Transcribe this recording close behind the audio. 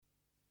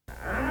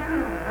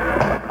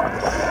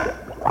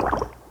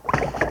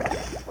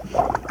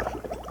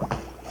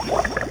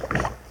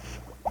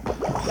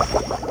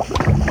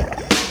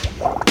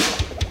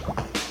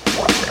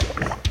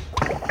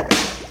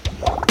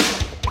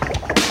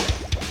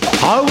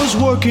I was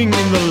working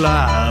in the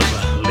lab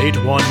late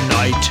one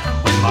night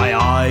when my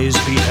eyes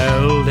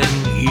beheld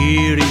an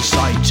eerie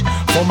sight.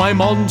 For my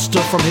monster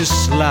from his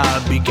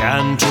slab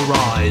began to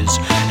rise,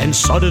 and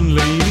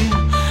suddenly,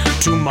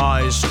 to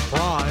my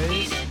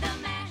surprise...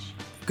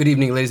 Good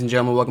evening, ladies and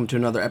gentlemen. Welcome to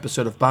another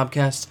episode of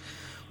Bobcast.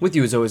 With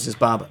you as always is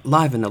Bob,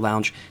 live in the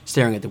lounge,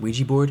 staring at the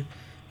Ouija board.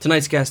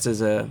 Tonight's guest is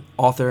an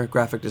author,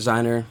 graphic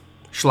designer,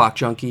 schlock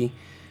junkie,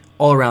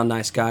 all-around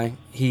nice guy.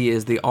 He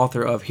is the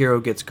author of Hero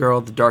Gets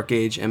Girl, The Dark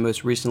Age, and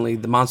most recently,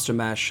 The Monster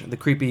Mash, the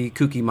creepy,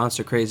 kooky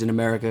monster craze in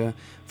America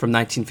from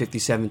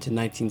 1957 to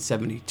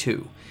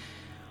 1972.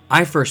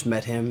 I first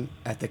met him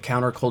at the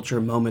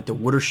counterculture moment, the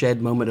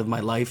watershed moment of my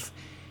life,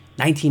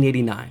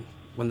 1989,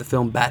 when the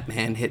film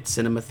Batman hit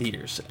cinema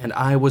theaters, and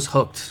I was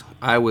hooked.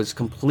 I was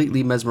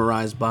completely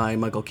mesmerized by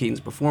Michael Keaton's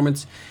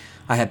performance.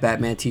 I had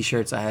Batman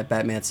t-shirts, I had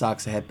Batman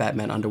socks, I had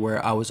Batman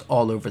underwear. I was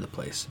all over the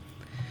place.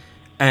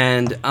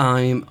 And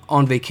I'm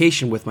on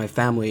vacation with my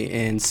family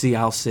in Sea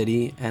Isle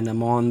City, and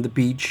I'm on the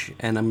beach,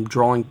 and I'm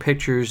drawing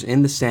pictures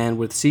in the sand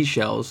with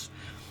seashells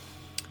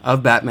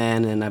of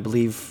Batman and I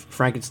believe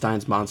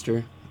Frankenstein's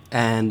monster.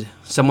 And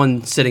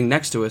someone sitting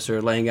next to us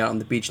or laying out on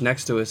the beach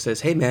next to us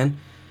says, "Hey man,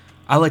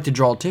 I like to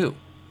draw too."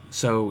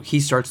 So he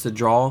starts to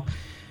draw,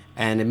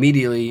 and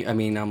immediately,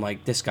 I'm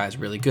like, this guy's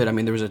really good.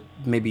 There was a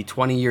maybe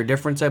 20-year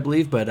difference, I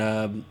believe, but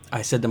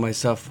I said to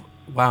myself,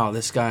 wow,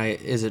 this guy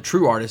is a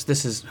true artist.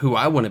 This is who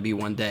I want to be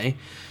one day.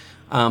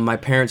 My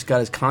parents got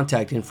his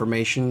contact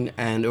information,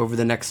 and over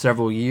the next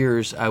several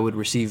years, I would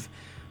receive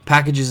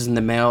packages in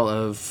the mail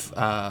of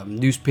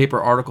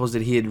newspaper articles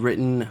that he had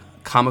written,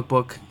 comic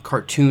book,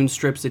 cartoon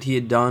strips that he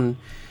had done,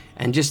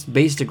 and just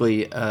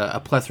basically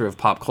a plethora of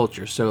pop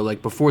culture. So,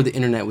 like, before the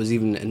internet was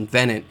even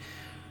invented,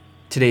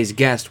 today's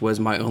guest was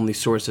my only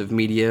source of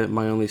media,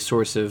 my only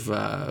source of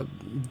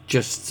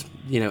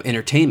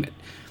entertainment.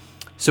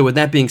 So with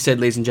that being said,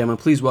 ladies and gentlemen,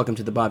 please welcome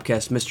to the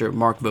Bobcast, Mr.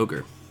 Mark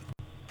Voger.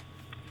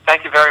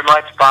 Thank you very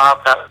much,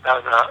 Bob. That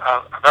was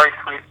a very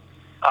sweet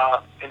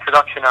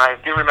introduction. I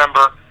do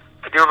remember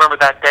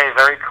that day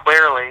very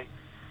clearly.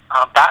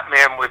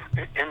 Batman was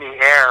in the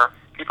air.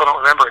 People don't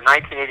remember.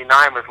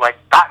 1989 was like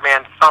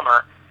Batman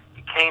summer.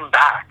 He came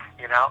back,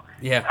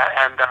 Yeah.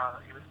 And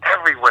he was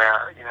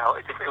everywhere.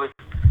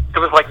 It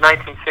was like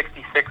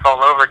 1966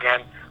 all over again,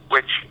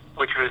 which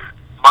was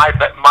my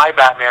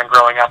Batman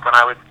growing up when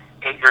I was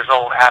 8 years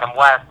old, Adam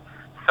West.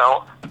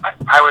 So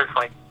I was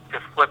like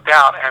just flipped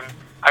out, and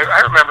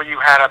I remember you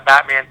had a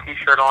Batman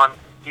T-shirt on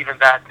even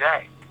that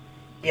day.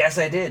 Yes,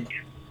 I did.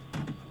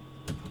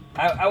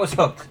 I was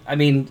hooked. I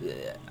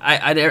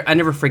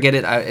never forget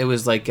it. It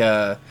was like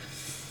I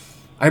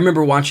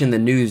remember watching the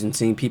news and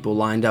seeing people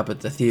lined up at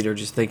the theater,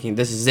 just thinking,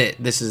 "This is it.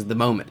 This is the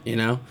moment,"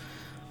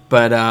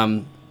 But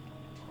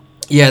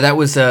yeah, that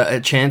was a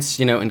chance,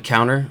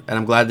 encounter, and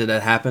I'm glad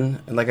that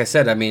happened. And like I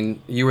said,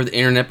 you were the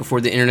internet before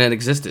the internet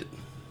existed.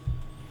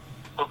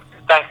 Well,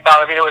 thanks,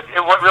 Bob. It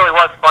really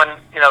was fun,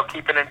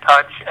 keeping in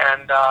touch.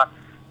 And I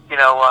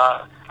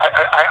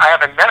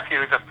have a nephew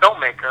who's a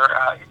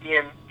filmmaker,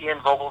 Ian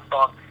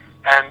Vogelsong,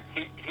 and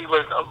he's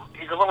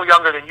a little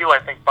younger than you, I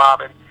think,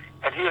 Bob.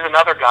 And he was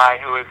another guy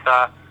who was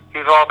he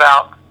was all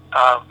about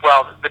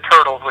the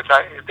Turtles,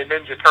 the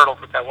Ninja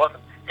Turtles, which I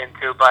wasn't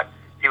into, but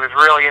he was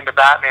really into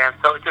Batman.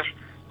 So it just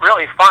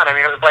really fun.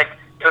 It was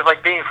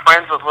like being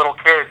friends with little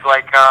kids,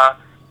 because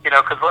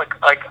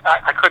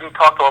I couldn't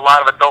talk to a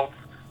lot of adults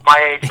my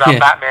age about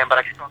Batman, but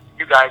I could talk to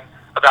you guys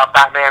about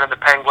Batman and the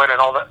Penguin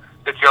and all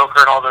the Joker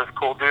and all those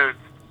cool dudes.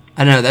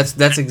 I know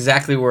that's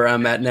exactly where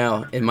I'm at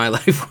now in my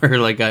life, where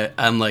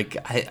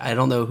I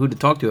don't know who to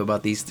talk to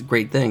about these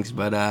great things.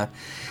 But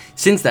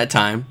since that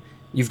time,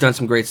 you've done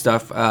some great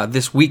stuff.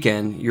 This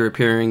weekend, you're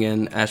appearing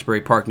in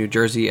Asbury Park, New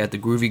Jersey, at the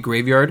GROOVY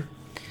GRAVEYARD.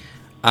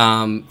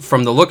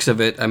 From the looks of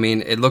it,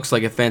 it looks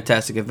like a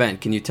fantastic event.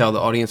 Can you tell the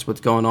audience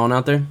what's going on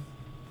out there?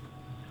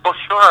 Well,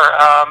 sure.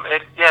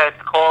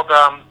 It's called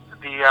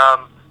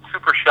the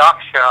Super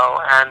Shock Show,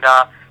 and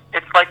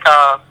it's like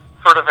a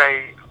sort of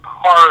a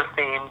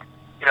horror-themed,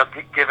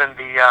 given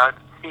the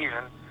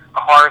season, a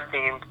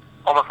horror-themed,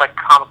 almost like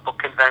comic book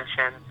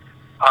convention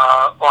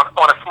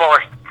on a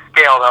smaller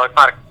scale, though. It's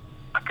not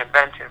a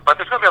convention. But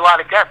there's going to be a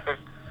lot of guests.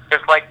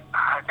 There's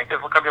I think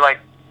there's going to be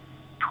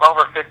 12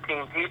 or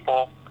 15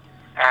 people.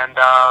 And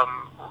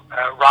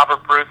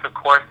Robert Bruce, of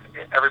course,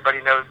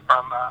 everybody knows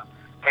from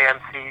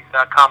AMC's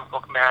Comic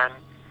Book Men,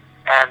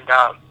 and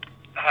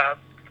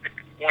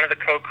one of the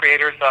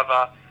co-creators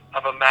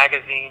of a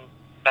magazine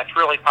that's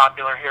really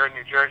popular here in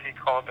New Jersey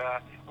called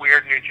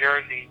Weird New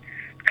Jersey,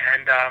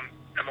 and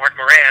Mark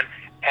Moran,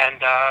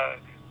 and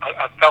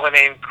a fellow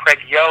named Craig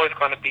Yo is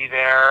going to be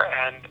there,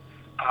 and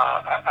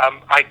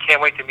I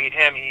can't wait to meet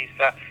him. He's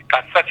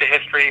got such a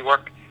history. He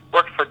worked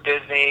for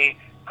Disney.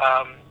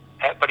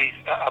 But he's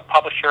a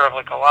publisher of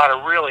a lot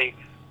of really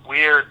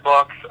weird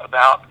books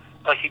about,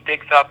 he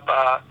digs up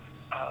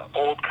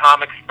old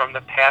comics from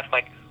the past,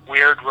 like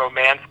weird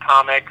romance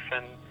comics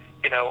and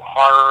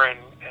horror and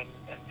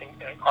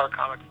horror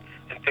comics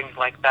and things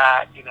like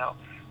that,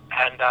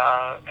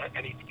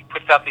 and he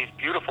puts out these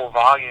beautiful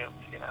volumes,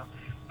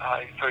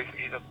 So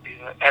he's an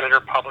editor,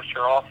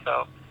 publisher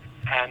also.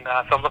 And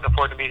so I'm looking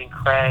forward to meeting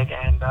Craig,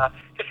 and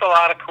just a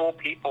lot of cool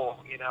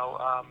people,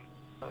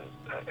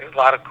 a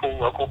lot of cool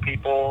local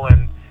people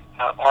and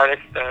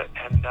artists,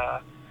 and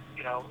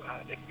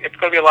it's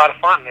going to be a lot of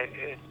fun.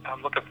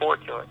 I'm looking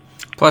forward to it.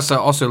 Plus,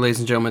 also, ladies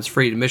and gentlemen, it's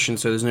free admission,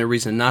 so there's no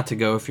reason not to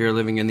go if you're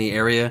living in the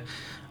area.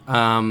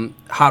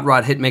 Hot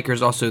Rod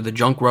Hitmakers, also the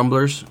Junk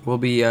Rumblers, will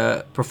be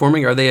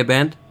performing. Are they a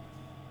band?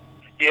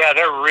 Yeah,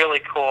 they're really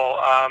cool.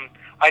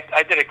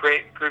 I did a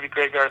great Groovy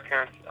Graveyard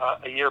appearance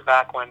a year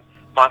back when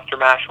Monster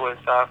Mash was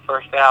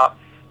first out,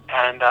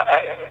 and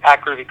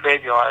at Groovy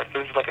Graveyard. So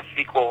this is like a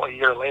sequel a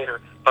year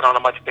later, but on a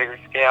much bigger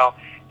scale.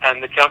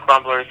 And the Junk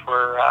Rumblers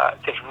were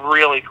just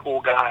really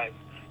cool guys.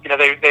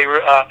 They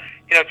were.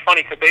 It's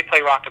funny because they play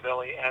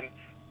rockabilly, and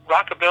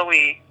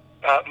rockabilly.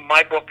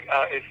 My book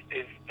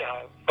is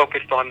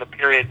focused on the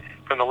period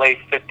from the late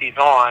 '50s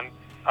on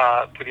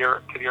to the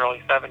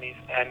early '70s,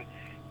 and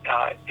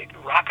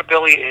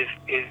rockabilly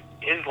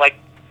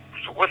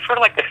was sort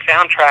of like the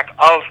soundtrack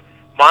of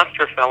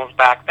monster films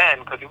back then.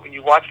 Because when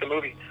you watch the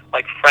movie,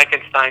 like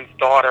Frankenstein's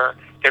Daughter,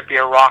 there'd be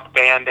a rock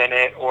band in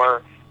it,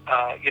 or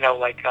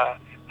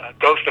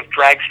Ghost of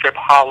Dragstrip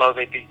Hollow.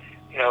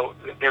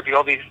 There'd be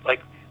all these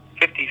like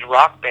 '50s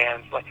rock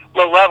bands, like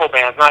low-level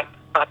bands, not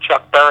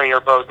Chuck Berry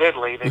or Bo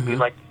Diddley. They'd be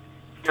like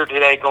Here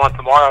Today, Gone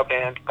Tomorrow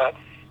bands. But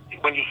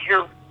when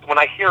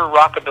I hear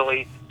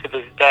rockabilly to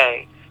this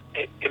day,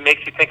 it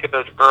makes you think of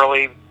those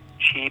early,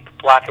 cheap,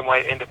 black and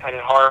white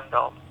independent horror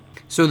films.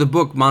 So the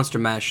book Monster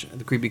Mash,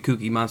 the Creepy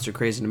Kooky Monster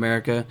Craze in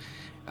America,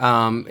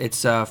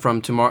 it's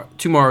from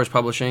Tomorrow's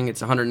Publishing.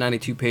 It's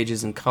 192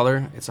 pages in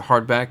color. It's a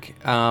hardback.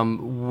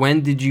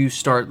 When did you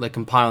start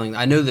compiling?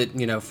 I know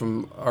that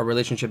from our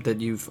relationship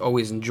that you've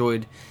always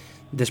enjoyed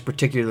this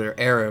particular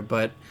era,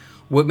 but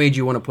what made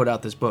you want to put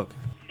out this book?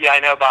 Yeah, I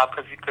know, Bob,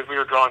 because we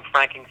were drawing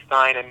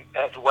Frankenstein and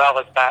as well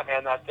as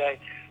Batman that day.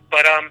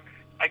 But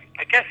I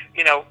guess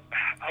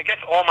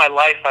all my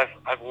life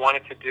I've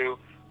wanted to do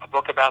a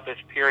book about this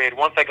period.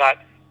 Once I got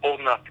old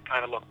enough to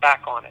kind of look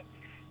back on it,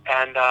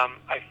 and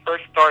I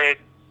first started.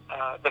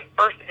 The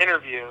first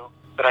interview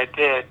that I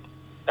did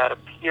that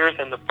appears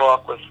in the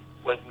book was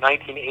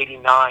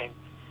 1989.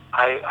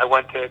 I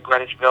went to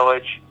Greenwich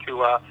Village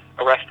to a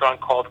restaurant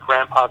called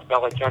Grandpa's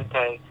Bella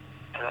Gente,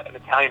 an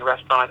Italian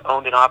restaurant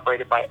owned and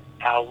operated by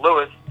Al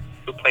Lewis,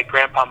 who played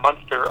Grandpa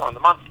Munster on The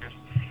Munsters.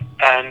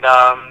 And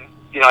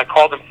I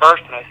called him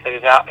first, and I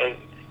said,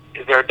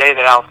 "Is there a day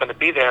that Al's going to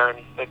be there?" And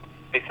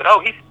they said,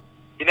 "Oh,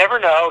 you never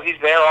know. He's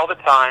there all the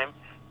time."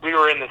 We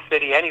were in the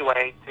city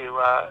anyway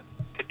to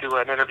do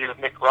an interview with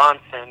Mick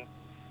Ronson,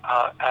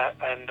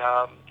 and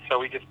so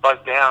we just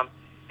buzzed down.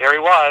 There he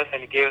was,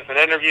 and he gave us an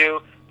interview,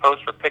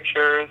 posed for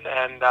pictures,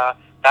 and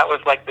that was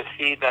like the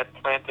seed that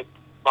planted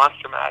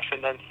Monster Mash.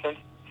 And then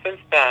since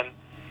then,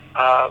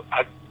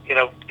 I've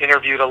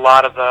interviewed a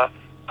lot of the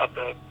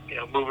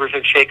movers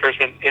and shakers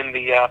in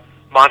the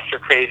Monster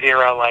Craze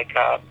era, like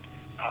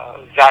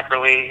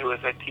Zachary, who was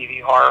a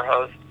TV horror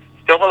host,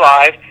 still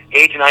alive,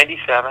 age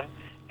 97.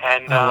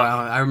 And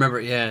wow, I remember.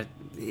 Yeah,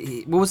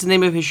 what was the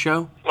name of his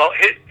show? Well,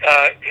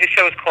 his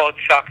show is called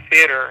Shock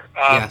Theater.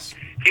 Yes,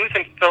 he was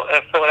in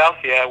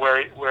Philadelphia,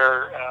 where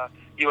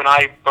you and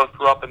I both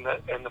grew up in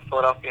the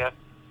Philadelphia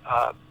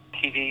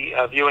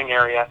TV viewing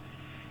area.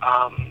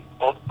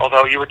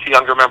 Although you were too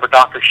young to remember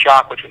Dr.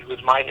 Shock, which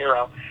was my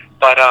hero.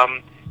 But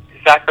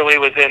Zachary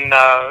was in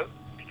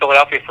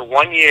Philadelphia for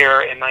 1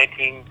 year in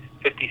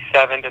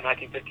 1957 to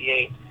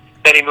 1958.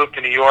 Then he moved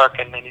to New York,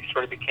 and then he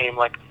sort of became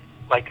like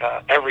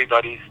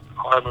everybody's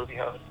horror movie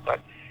host.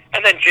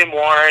 And then Jim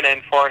Warren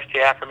and Forrest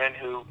J. Ackerman,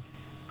 who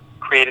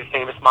created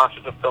Famous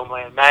Monsters of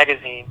Filmland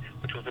magazine,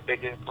 which was a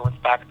big influence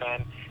back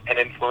then, and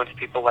influenced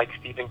people like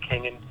Stephen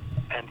King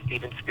and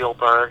Steven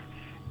Spielberg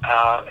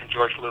and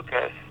George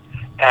Lucas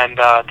and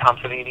Tom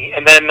Savini.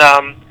 And then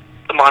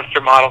the Monster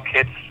Model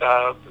Kits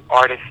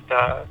artist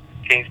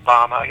James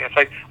Baum. I guess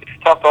I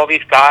just talked to all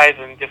these guys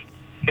and just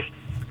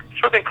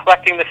sort of been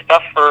collecting this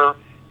stuff for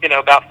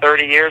about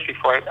 30 years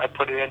before I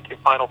put it into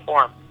final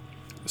form.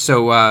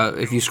 So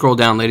if you scroll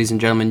down, ladies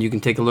and gentlemen, you can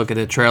take a look at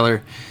a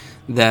trailer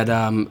that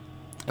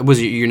was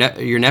it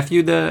your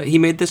nephew he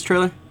made this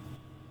trailer?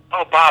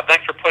 Oh, Bob,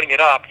 thanks for putting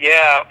it up.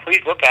 Yeah,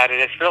 please look at it.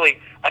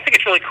 I think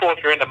it's really cool if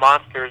you're into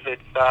monsters.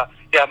 It's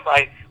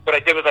what I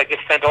did was I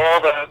just sent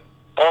all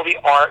the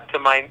art to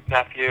my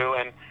nephew,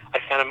 and I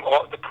sent him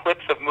all the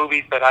clips of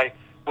movies that I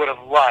would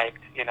have liked,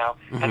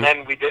 Mm-hmm. And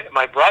then we did.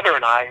 My brother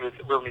and I,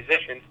 we're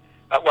musicians.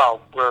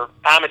 We're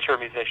amateur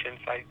musicians.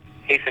 I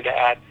hasten to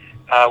add.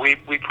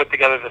 We put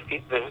together the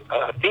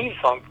theme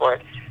song for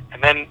it,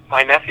 and then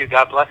my nephew,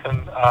 God bless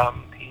him,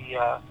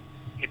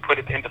 he put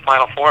it into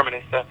final form, and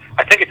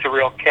I think it's a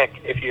real kick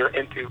if you're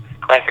into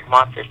classic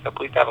monsters. So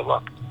please have a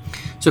look.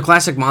 So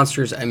classic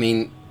monsters. I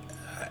mean,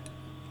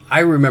 I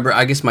remember.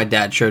 I guess my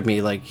dad showed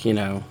me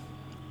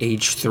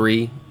age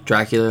 3,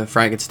 Dracula,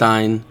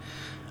 Frankenstein.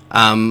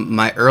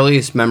 My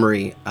earliest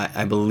memory,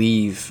 I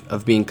believe,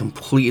 of being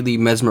completely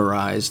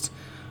mesmerized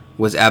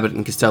was Abbott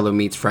and Costello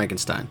meets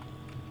Frankenstein.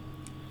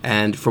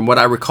 And from what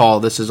I recall,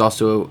 this is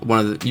also one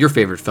of your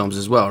favorite films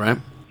as well, right?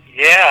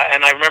 Yeah,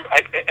 and I remember,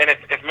 and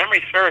if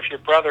memory serves, your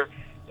brother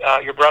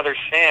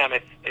Sam,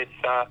 it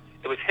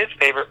was his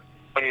favorite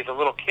when he was a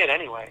little kid.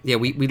 Anyway. Yeah,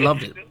 we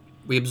loved it.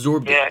 We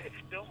absorbed it. Yeah, it's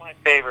still my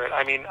favorite.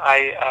 I mean,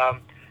 I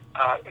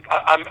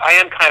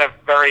am kind of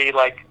very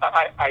like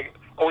I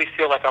always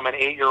feel like I'm an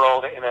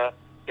 8-year-old in a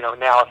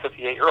now a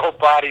 58-year-old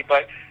body,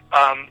 but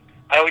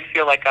I always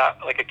feel like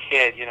a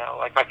kid.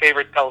 Like my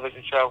favorite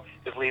television show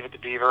is Leave It to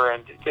Beaver,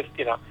 and just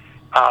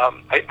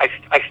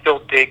I still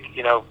dig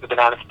the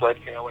Banana Split,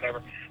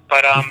 whatever.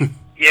 But Abbott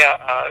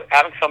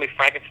Costello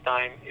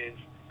Frankenstein is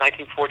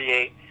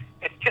 1948.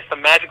 It's just a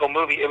magical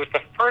movie. It was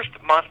the first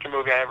monster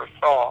movie I ever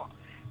saw.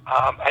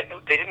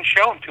 They didn't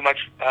show him too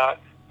much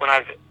when I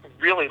was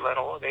really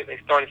little. They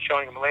started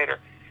showing him later.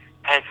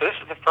 And so this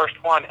was the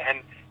first one.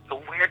 And the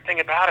weird thing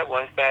about it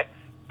was that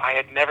I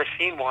had never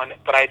seen one,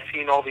 but I had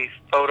seen all these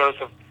photos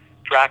of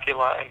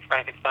Dracula and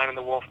Frankenstein and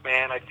the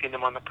Wolfman. I'd seen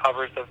them on the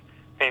covers of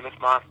Famous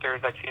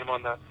Monsters. I'd seen them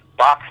on the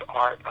box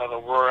art of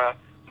Aurora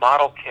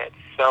model kits.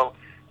 So,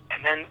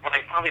 and then when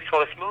I finally saw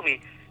this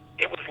movie,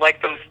 it was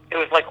like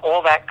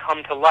all that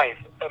come to life.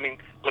 I mean,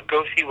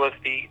 Lugosi was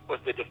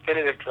the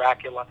definitive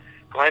Dracula.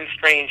 Glenn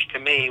Strange to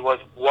me was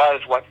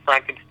what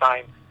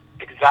Frankenstein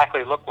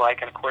exactly looked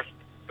like, and of course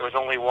there was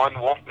only one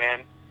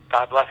Wolfman.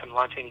 God bless him,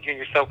 Lon Chaney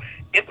Jr. So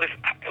it was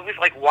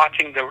like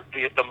watching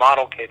the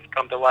model kits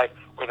come to life,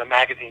 or the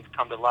magazines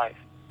come to life.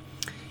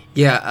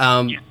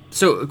 Yeah.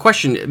 So a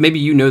question, maybe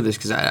you know this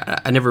because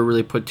I never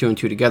really put two and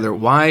two together.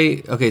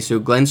 Why? Okay, so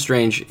Glenn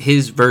Strange,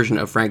 his version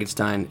of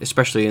Frankenstein,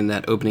 especially in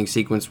that opening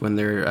sequence when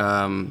they're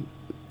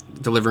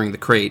delivering the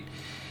crate.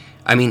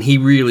 I mean, he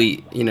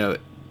really,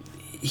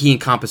 he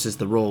encompasses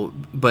the role.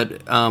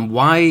 But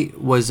why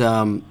was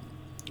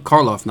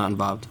Karloff not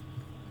involved?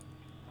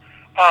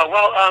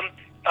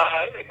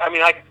 I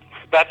mean,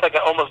 that's like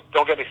an almost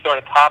don't get me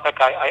started topic.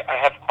 I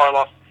have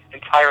Karloff's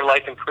entire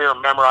life and career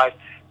memorized.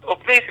 Well,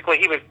 basically,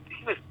 he was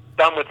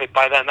done with it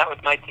by then. That was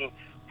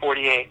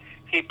 1948.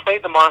 He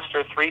played the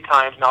monster 3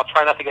 times, and I'll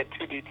try not to get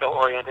too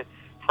detail-oriented.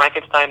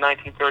 Frankenstein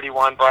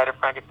 1931, Bride of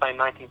Frankenstein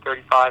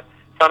 1935,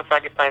 Son of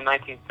Frankenstein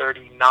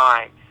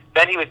 1939.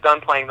 Then he was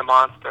done playing the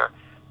monster.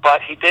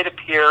 But he did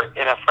appear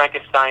in a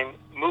Frankenstein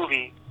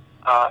movie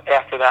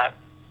after that,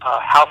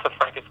 House of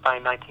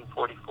Frankenstein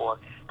 1944.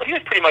 But he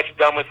was pretty much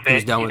done with it. He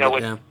was done with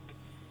it,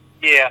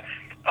 yeah.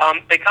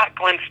 They got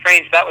Glenn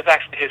Strange. That was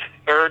actually his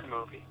 3rd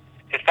movie.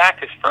 In fact,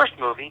 his first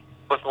movie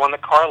was the one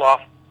that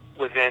Karloff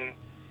was in,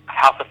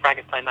 House of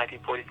Frankenstein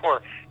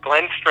 1944.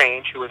 Glenn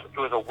Strange, who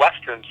was a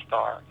Western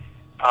star,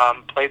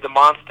 played the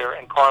monster,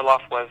 and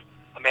Karloff was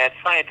a mad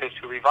scientist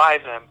who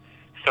revives him.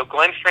 So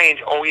Glenn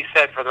Strange always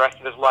said for the rest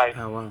of his life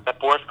that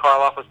Boris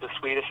Karloff was the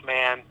sweetest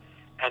man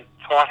and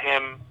taught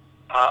him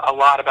a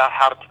lot about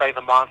how to play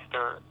the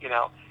monster,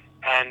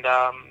 And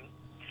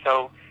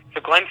so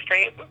Glenn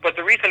Strange, but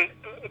the reason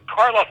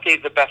Karloff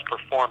gave the best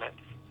performance,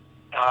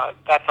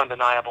 that's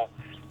undeniable.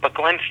 But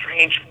Glenn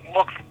Strange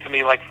looked to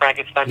me like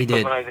Frankenstein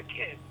when I was a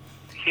kid.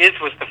 His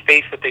was the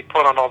face that they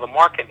put on all the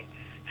marketing.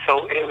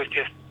 So it was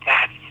just,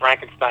 that's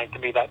Frankenstein to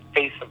me, that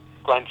face of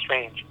Glenn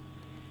Strange.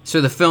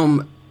 So the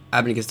film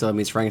Abbott Costello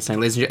Meets Frankenstein,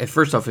 ladies and gentlemen,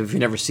 first off, if you've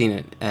never seen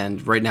it,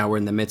 and right now we're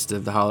in the midst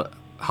of the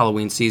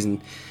Halloween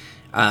season,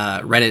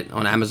 rent it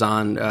on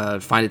Amazon,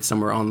 find it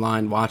somewhere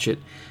online, watch it.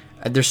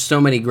 There's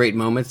so many great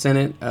moments in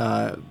it.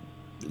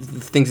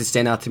 The things that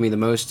stand out to me the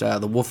most,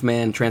 the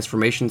Wolfman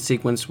transformation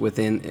sequence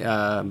within,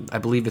 I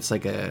believe it's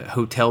like a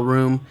hotel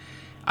room.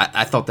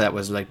 I thought that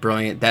was like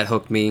brilliant. That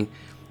hooked me.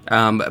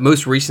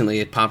 Most recently,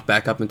 it popped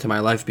back up into my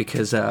life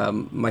because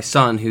my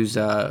son, who's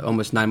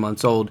almost 9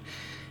 months old,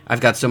 I've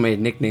got so many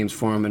nicknames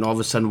for him, and all of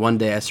a sudden one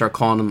day I start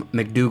calling him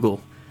McDougal.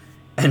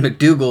 And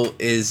McDougal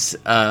is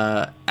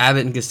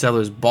Abbott and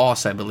Costello's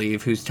boss, I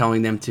believe, who's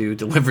telling them to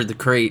deliver the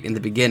crate in the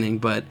beginning.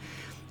 But,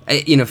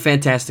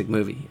 fantastic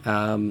movie.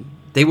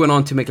 They went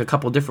on to make a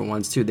couple different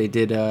ones, too. They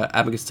did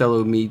Abbott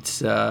Costello Meets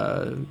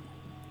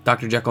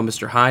Dr. Jekyll and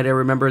Mr. Hyde, I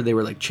remember. They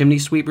were like chimney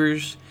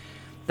sweepers.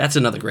 That's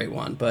another great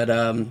one. But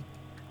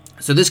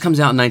so this comes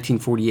out in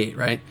 1948,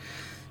 right?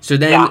 So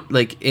then,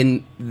 like,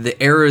 in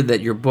the era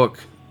that your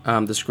book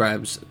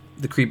describes,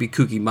 the creepy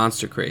Kooky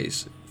Monster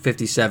Craze,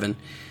 57,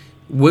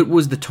 what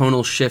was the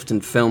tonal shift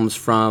in films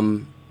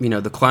from,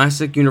 the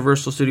classic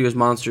Universal Studios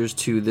monsters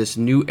to this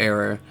new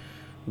era,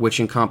 which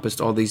encompassed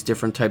all these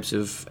different types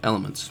of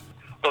elements?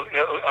 Well,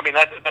 I mean,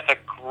 that's a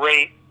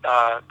great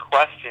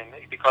question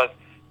because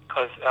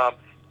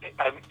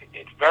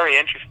it's very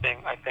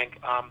interesting, I think.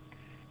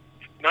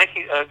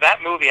 That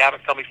movie,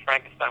 Abbott Costello Meets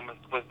Frankenstein,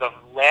 was the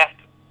last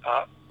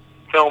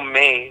film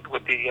made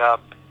with the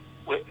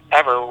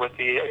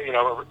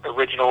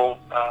original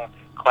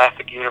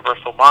classic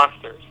Universal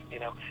monsters.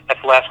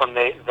 That's the last one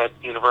that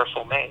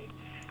Universal made,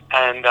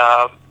 and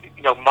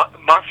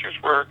monsters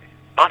were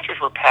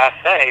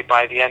passé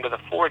by the end of the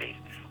 40s.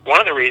 One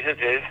of the reasons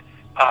is,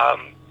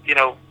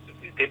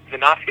 the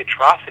Nazi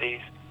atrocities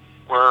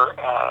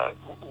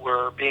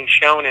were being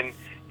shown in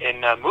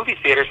movie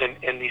theaters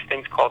in these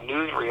things called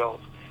newsreels,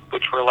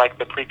 which were like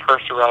the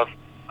precursor of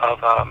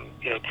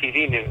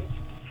TV news,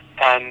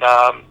 and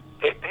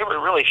they were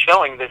really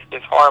showing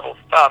this horrible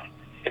stuff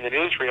in the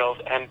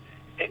newsreels, and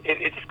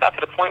it just got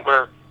to the point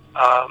where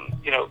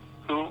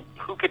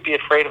who could be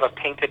afraid of a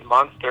painted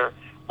monster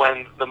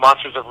when the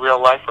monsters of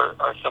real life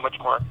are so much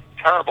more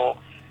terrible.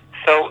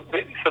 So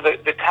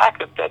the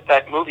tack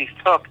that movies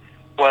took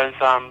was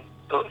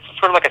sort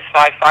of like a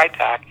sci-fi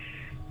tack.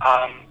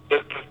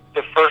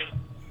 The first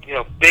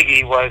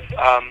biggie was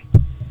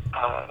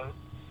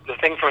The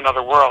Thing from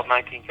Another World,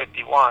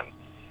 1951,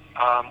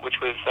 which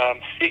was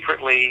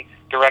secretly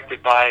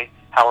directed by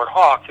Howard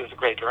Hawks, who was a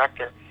great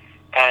director,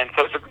 and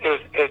so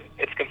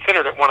it's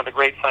considered one of the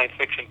great science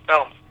fiction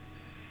films.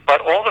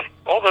 But all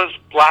those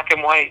black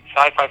and white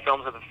sci-fi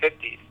films of the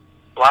 50s,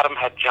 a lot of them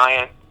had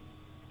giant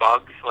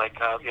bugs like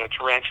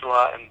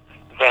tarantula and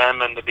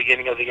them, and The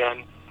Beginning of the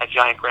End had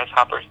giant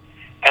grasshoppers,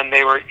 and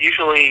they were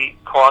usually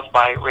caused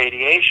by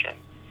radiation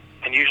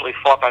and usually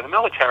fought by the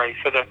military.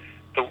 So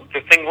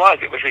the thing was,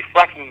 it was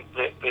reflecting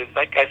the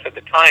zeitgeist at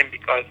the time,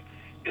 because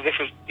this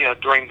was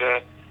during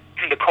the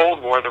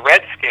Cold War, the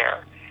Red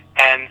Scare,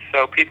 and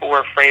so people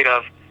were afraid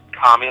of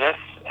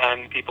communists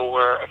and people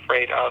were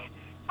afraid of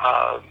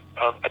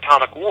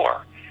atomic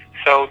war.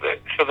 So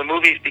the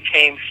movies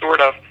became sort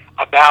of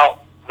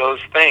about those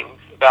things,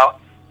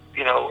 about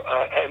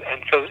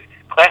and so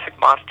classic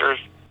monsters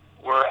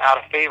were out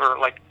of favor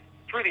like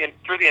through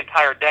the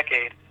entire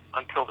decade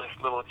until this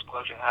little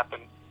explosion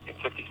happened in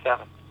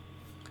 '57.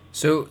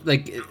 So,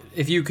 like,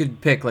 if you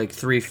could pick like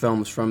 3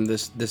 films from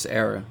this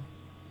era,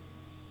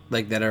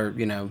 like that are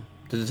the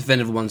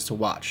definitive ones to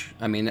watch.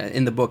 I mean,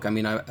 in the book, I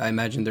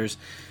imagine there's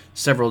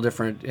several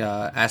different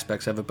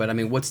aspects of it, but I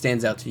mean, what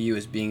stands out to you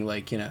as being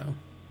like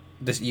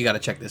this? You got to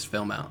check this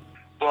film out.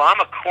 Well, I'm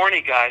a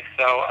corny guy,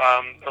 so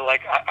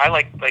I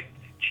like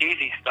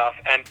cheesy stuff,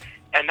 and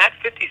that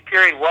 '50s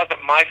period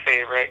wasn't my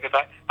favorite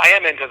because I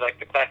am into like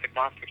the classic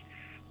monsters.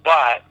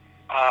 But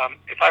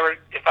if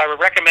I were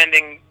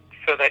recommending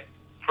so that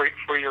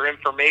for your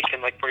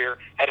information, like for your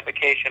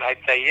edification, I'd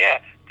say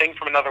Things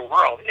from Another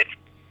World.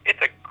 It's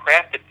a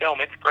crafted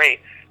film. It's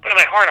great, but in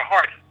my heart of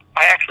hearts,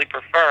 I actually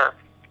prefer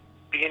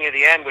Beginning of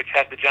the End, which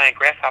has the giant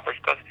grasshoppers,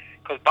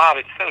 because Bob,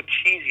 it's so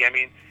cheesy. I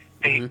mean,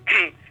 they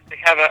they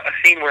have a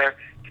scene where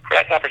the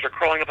grasshoppers are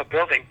crawling up a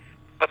building,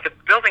 but the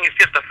building is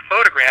just a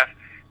photograph,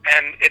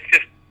 and it's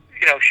just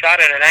shot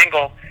at an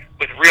angle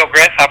with real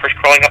grasshoppers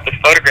crawling up this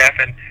photograph.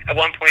 And at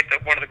one point,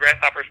 one of the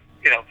grasshoppers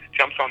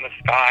jumps on the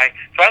sky.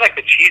 So I like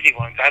the cheesy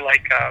ones. I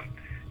like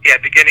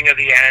Beginning of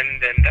the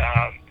End and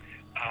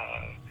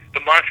The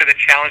Monster That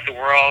Challenged the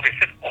World. It's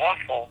just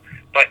awful,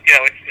 but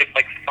it's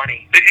like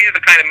funny. These are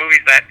the kind of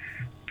movies that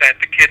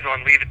the kids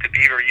on Leave It to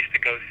Beaver used to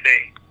go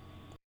see.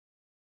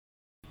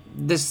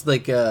 This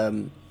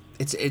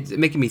it's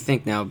making me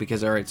think now,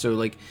 because all right, so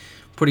like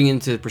putting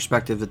into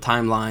perspective the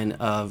timeline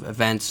of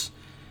events,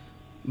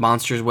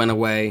 monsters went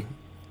away,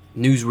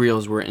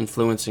 newsreels were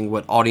influencing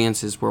what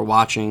audiences were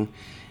watching,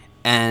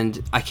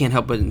 and I can't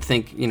help but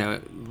think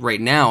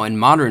right now in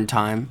modern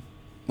time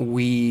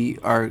we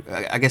are,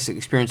 I guess,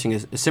 experiencing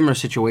a similar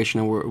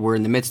situation. We're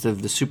in the midst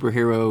of the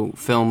superhero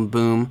film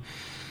boom.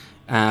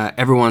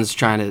 Everyone's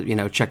trying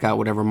to, check out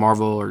whatever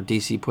Marvel or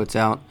DC puts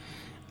out.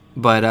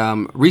 But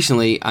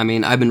recently,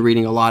 I've been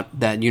reading a lot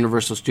that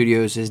Universal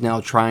Studios is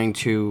now trying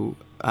to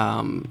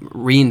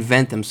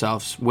reinvent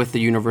themselves with the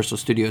Universal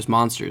Studios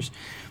monsters.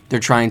 They're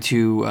trying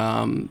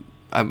to...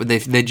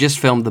 They just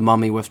filmed The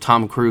Mummy with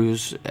Tom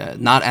Cruise,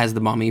 not as the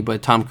Mummy,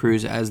 but Tom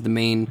Cruise as the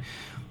main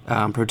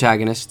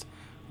protagonist,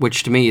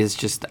 which to me is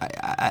just...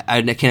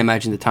 I can't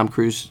imagine that Tom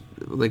Cruise,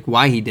 like,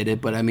 why he did it,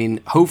 but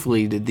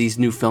hopefully these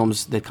new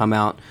films that come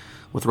out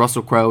with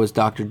Russell Crowe as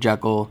Dr.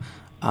 Jekyll,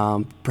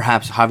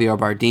 perhaps Javier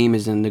Bardem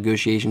is in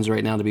negotiations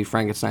right now to be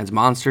Frankenstein's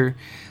monster.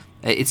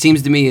 It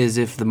seems to me as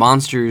if the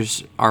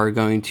monsters are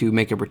going to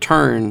make a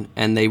return,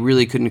 and they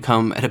really couldn't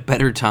come at a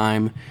better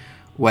time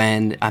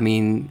when,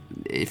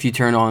 if you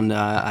turn on,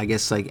 I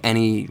guess, like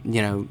any,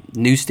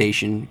 news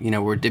station,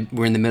 we're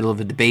in the middle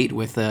of a debate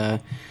with,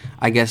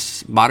 I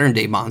guess,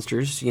 modern-day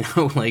monsters,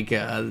 like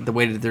the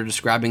way that they're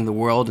describing the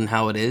world and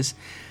how it is.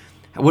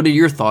 What are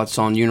your thoughts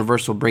on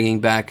Universal bringing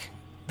back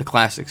the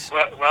classics?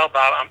 Well,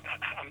 Bob,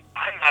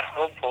 I'm not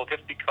hopeful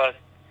just because,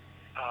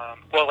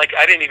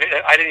 I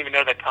didn't even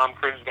know that Tom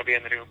Cruise is going to be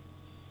in the new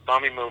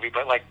Mummy movie,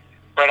 but like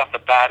right off the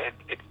bat,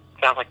 it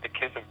sounds like the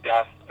kiss of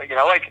death,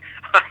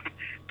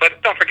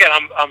 but don't forget,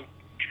 I'm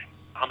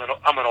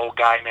an old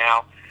guy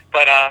now,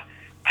 but I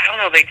don't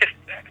know, they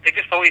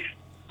just always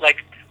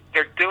like,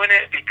 they're doing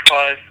it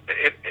because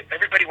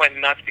everybody went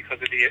nuts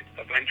because of the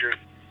Avengers,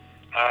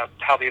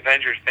 how the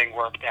Avengers thing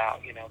worked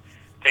out.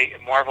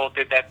 Marvel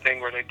did that thing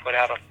where they put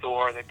out a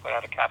Thor, they put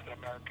out a Captain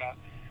America,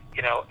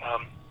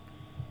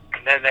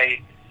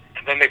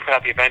 and then they put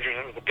out the Avengers,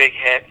 and it was a big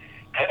hit,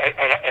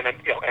 and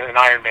an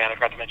Iron Man. I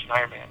forgot to mention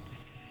Iron Man,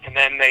 and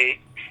then they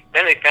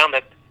found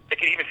that they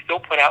could even still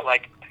put out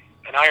like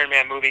an Iron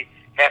Man movie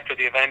after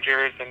the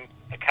Avengers and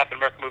a Captain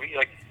America movie.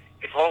 Like,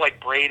 it's all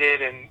like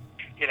braided, and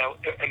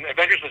and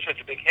Avengers was such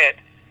a big hit,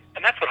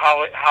 and that's what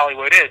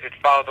Hollywood is. It's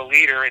follow the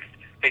leader. It's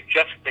they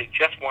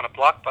just won a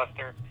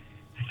blockbuster.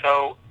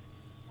 So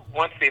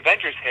once the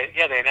Avengers hit,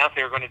 they announced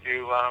they were going to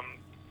do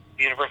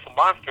Universal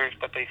Monsters,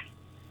 but they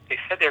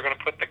said they were going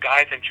to put the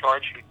guys in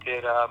charge who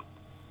did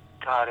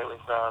it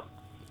was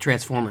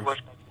Transformers.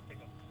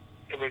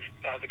 It was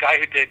the guy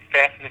who did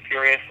Fast and the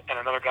Furious and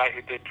another guy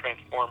who did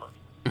Transformers.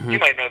 You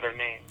might know their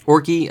names.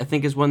 Orky, I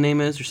think is one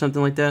name is, or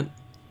something like that.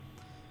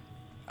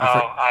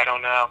 I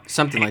don't know.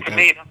 Something like that. To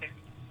me,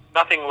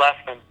 nothing less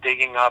than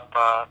digging up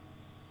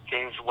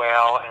James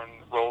Whale and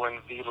Roland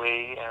V.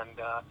 Lee and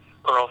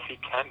Earl C.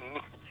 Kenton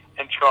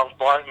and Charles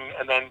Barton,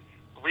 and then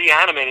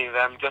reanimating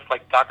them just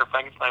like Dr.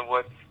 Frankenstein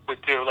would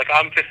do. Like,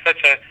 I'm just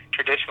such a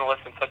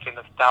traditionalist and such a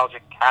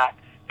nostalgic cat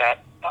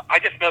that I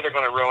just know they're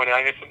going to ruin it.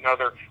 I just know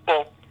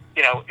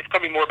it's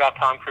going to be more about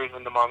Tom Cruise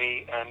and the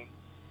Mummy, and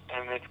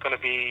it's going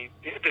to be,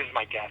 this is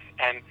my guess,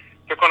 and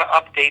they're going to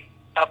update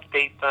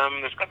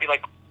them. There's going to be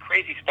like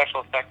crazy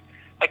special effects.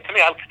 Like, to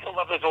me, I still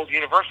love those old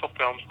Universal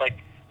films. Like,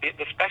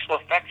 the special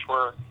effects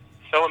were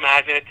so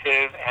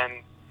imaginative,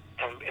 and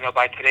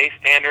by today's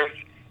standards,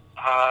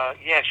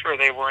 sure,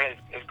 they weren't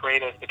as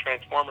great as the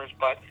Transformers,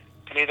 but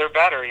to me they're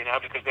better,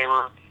 because they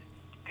were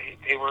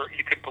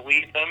you could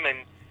believe them, and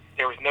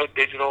there was no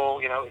digital,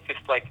 it's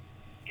just like,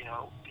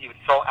 you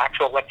saw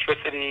actual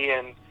electricity,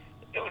 and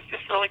it was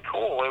just really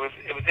cool. It was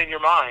in your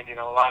mind,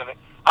 a lot of it.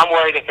 I'm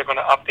worried that they're going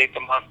to update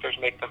the monsters,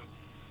 make them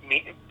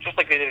just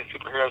like they did in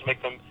superheroes,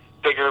 make them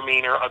bigger,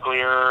 meaner,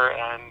 uglier,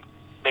 and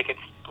make it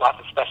lots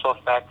of special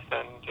effects,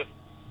 and just,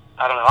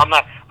 I don't know.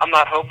 I'm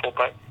not hopeful,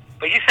 but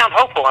you sound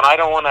hopeful, and I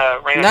don't want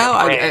to rain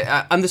on your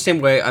parade. I'm the same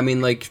way. I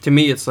mean, like, to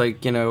me, it's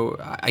like,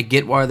 I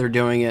get why they're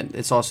doing it.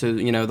 It's also,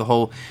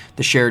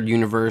 the shared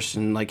universe,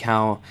 and like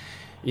how,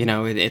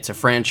 it's a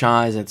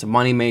franchise, it's a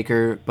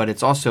moneymaker, but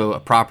it's also a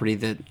property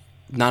that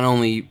not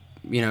only,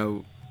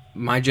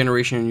 my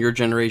generation, your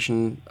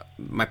generation,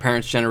 my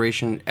parents'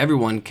 generation,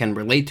 everyone can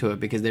relate to it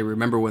because they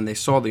remember when they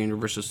saw the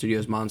Universal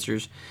Studios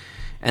monsters,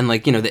 and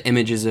like, the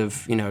images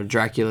of,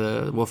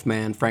 Dracula,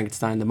 Wolfman,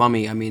 Frankenstein, the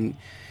Mummy. I mean,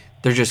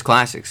 they're just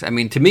classics. I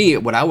mean, to me,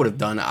 what I would have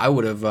done, I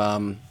would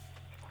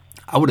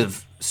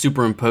have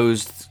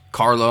superimposed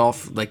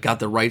Karloff, like got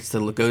the rights to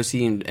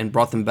Lugosi and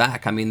brought them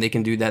back. I mean, they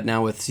can do that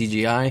now with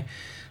CGI.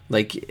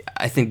 Like,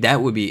 I think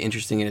that would be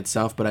interesting in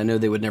itself, but I know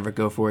they would never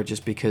go for it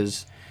just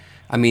because,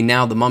 I mean,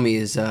 now the Mummy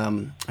is,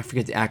 I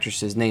forget the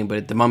actress's name,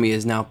 but the Mummy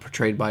is now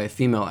portrayed by a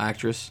female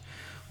actress,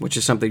 which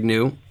is something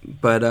new.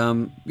 But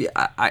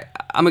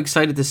I'm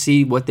excited to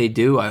see what they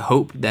do. I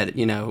hope that,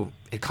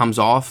 it comes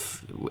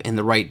off in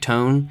the right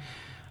tone.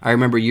 I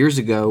remember years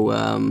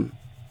ago,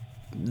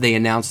 they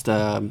announced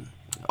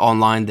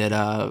online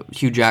that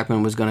Hugh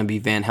Jackman was going to be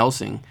Van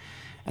Helsing.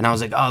 And I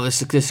was like, oh,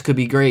 this could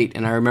be great.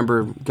 And I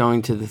remember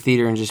going to the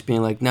theater and just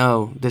being like,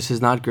 no, this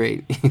is not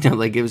great.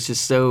 Like, it was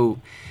just so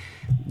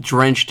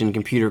drenched in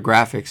computer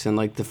graphics, and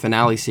like the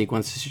finale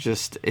sequence is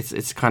just,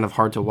 it's kind of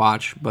hard to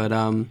watch. But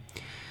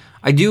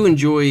I do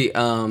enjoy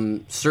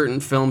certain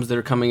films that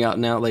are coming out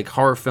now, like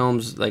horror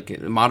films,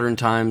 like modern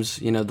times,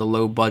 the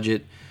low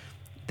budget,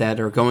 that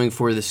are going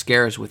for the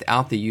scares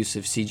without the use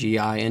of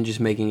CGI and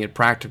just making it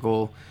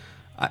practical.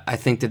 I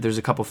think that there's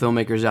a couple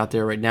filmmakers out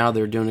there right now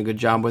that are doing a good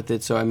job with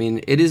it. So, I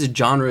mean, it is a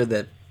genre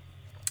that,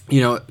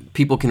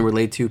 people can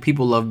relate to.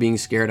 People love being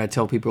scared. I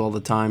tell people all the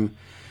time,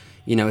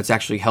 it's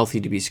actually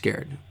healthy to be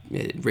scared.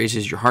 It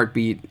raises your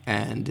heartbeat,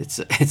 and it's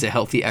a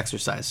healthy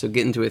exercise. So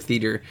get into a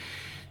theater,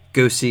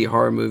 go see a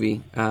horror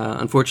movie.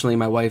 Unfortunately,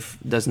 my wife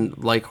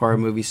doesn't like horror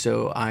movies,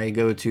 so I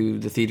go to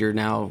the theater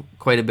now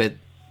quite a bit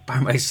by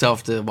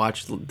myself to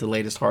watch the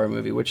latest horror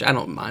movie, which I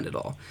don't mind at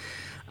all.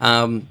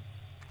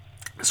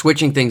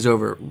 Switching things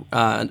over,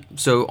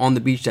 so on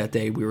the beach that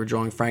day, we were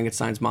drawing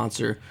Frankenstein's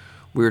monster,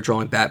 we were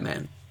drawing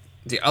Batman.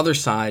 The other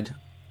side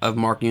of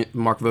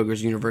Mark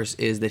Voger's universe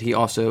is that he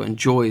also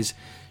enjoys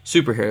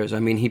superheroes. I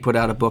mean, he put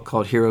out a book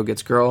called Hero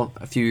Gets Girl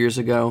a few years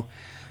ago.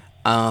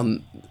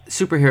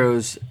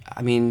 Superheroes,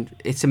 I mean,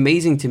 it's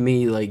amazing to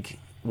me, like,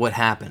 what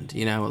happened,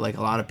 like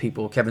a lot of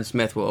people, Kevin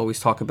Smith will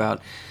always talk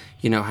about,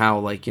 how,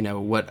 like,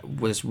 what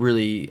was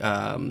really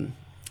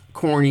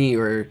corny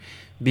or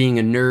being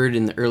a nerd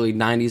in the early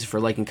 90s for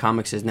liking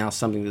comics is now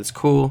something that's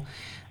cool.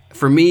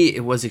 For me,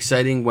 it was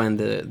exciting when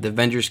the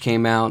Avengers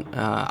came out,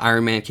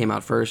 Iron Man came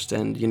out first,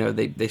 and,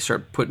 they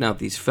start putting out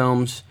these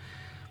films.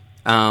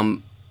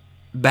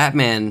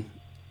 Batman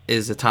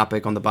is a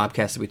topic on the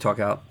Bobcast that we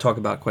talk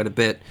about quite a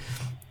bit.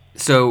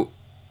 So,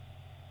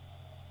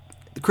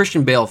 the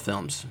Christian Bale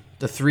films,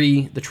 the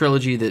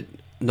trilogy that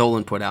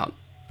Nolan put out,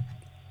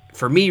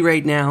 for me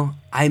right now,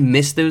 I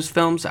miss those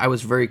films. I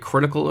was very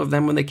critical of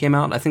them when they came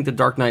out. I think The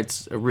Dark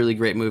Knight's a really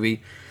great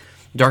movie.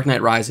 Dark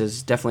Knight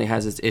Rises definitely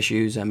has its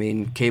issues. I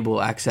mean,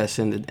 cable access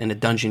in a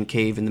dungeon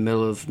cave in the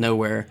middle of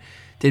nowhere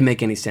didn't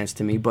make any sense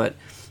to me. But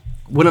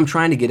what I'm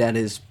trying to get at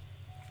is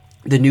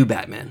the new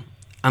Batman.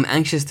 I'm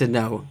anxious to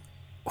know,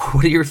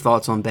 what are your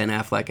thoughts on Ben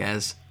Affleck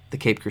as the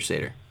Caped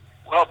Crusader?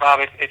 Well,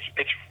 Bob,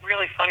 it's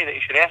really funny that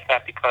you should ask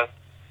that, because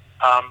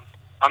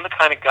I'm the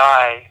kind of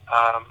guy,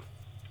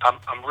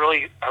 I'm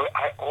really,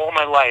 all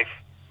my life,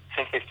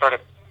 since they started,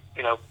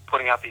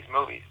 putting out these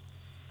movies,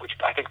 which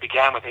I think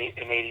began in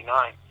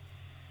 '89.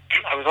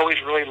 I was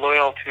always really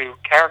loyal to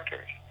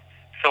characters.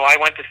 So I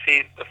went to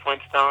see the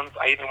Flintstones.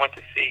 I even went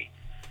to see,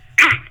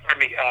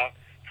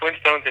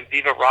 Flintstones and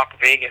Viva Rock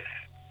Vegas.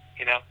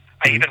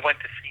 I even went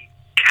to see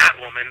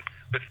Catwoman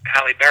with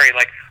Halle Berry.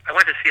 Like, I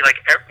went to see,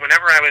 like,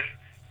 whenever I was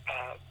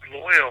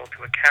loyal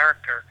to a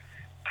character,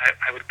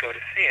 I would go to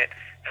see it.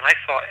 And I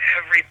saw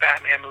every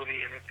Batman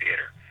movie in the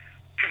theater,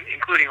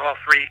 including all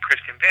three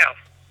Christian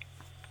Bales.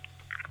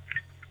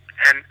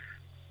 And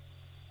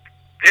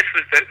this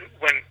was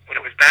when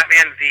it was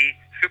Batman v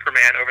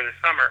Superman over the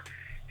summer.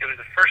 It was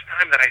the first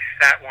time that I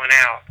sat one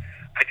out.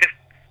 I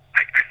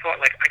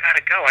thought, like, I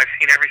gotta go. I've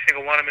seen every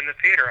single one of them in the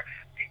theater.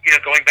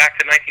 Going back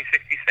to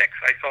 1966,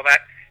 I saw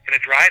that in a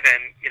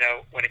drive-in,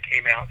 when it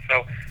came out.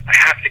 So I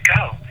have to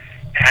go.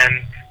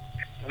 And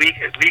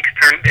weeks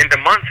turned into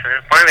months, and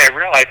then finally I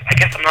realized, I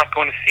guess I'm not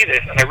going to see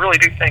this. And I really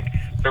do think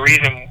the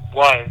reason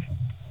was,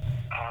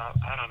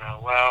 I don't know,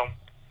 well,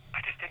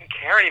 I just didn't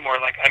care anymore.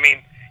 And then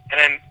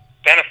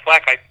Ben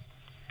Affleck,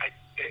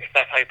 if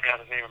that's how you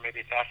pronounce his name, or maybe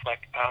it's Affleck,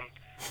 I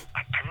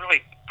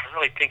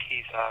really think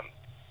he's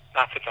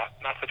not such a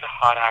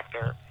hot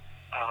actor.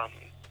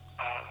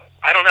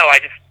 I don't know. I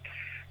just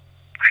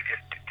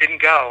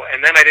didn't go,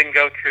 and then I didn't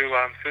go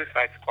to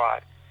Suicide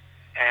Squad,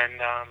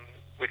 and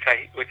which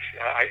I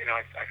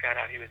found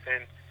out he was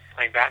in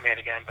playing Batman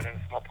again, but in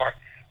a small part.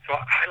 So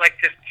I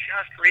just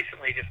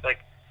recently just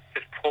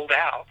pulled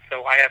out.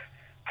 So I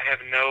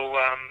have no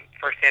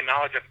firsthand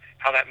knowledge of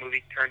how that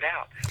movie turned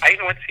out. I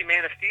even went to see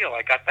Man of Steel.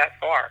 I got that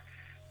far,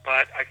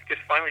 but I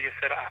just finally just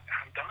said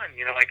I'm done.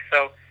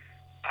 So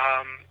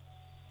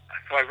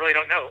I really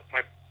don't know.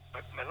 My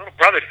little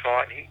brother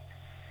saw it, and he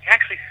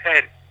actually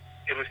said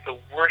it was the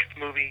worst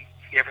movie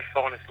he ever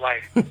saw in his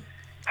life.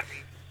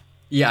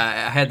 Yeah,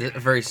 I had a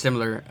very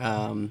similar.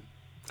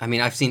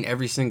 I've seen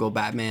every single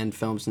Batman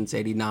film since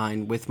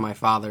 '89 with my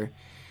father,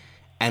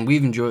 and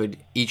we've enjoyed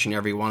each and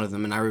every one of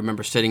them. And I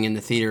remember sitting in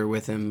the theater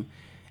with him,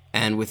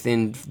 and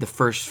within the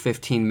first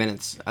 15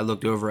 minutes, I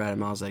looked over at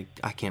him. I was like,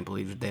 I can't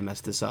believe that they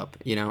messed this up,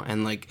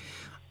 And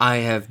I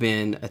have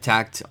been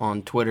attacked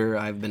on Twitter.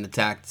 I've been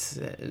attacked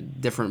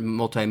different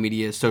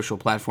multimedia social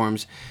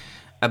platforms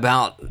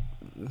about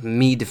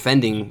me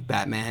defending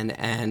Batman,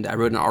 and I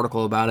wrote an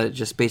article about it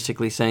just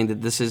basically saying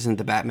that this isn't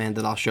the Batman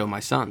that I'll show my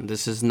son.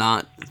 This is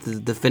not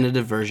the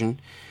definitive version.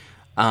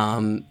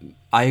 I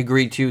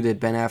agree, too, that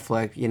Ben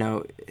Affleck,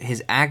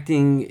 his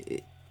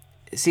acting...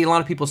 See, a lot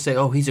of people say,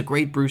 oh, he's a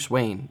great Bruce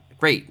Wayne.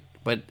 Great,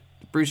 but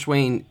Bruce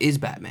Wayne is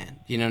Batman.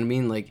 You know what I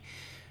mean? Like,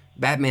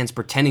 Batman's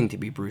pretending to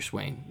be Bruce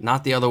Wayne,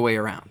 not the other way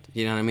around.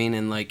 You know what I mean?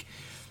 And,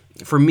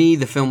 for me,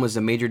 the film was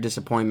a major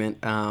disappointment.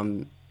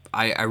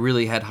 I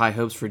really had high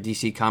hopes for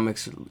DC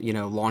Comics,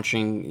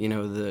 launching,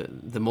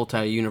 the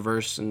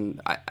multi-universe, and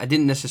I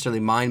didn't necessarily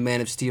mind Man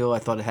of Steel. I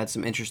thought it had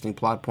some interesting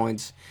plot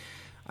points.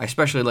 I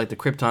especially liked the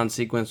Krypton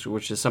sequence,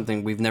 which is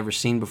something we've never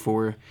seen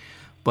before,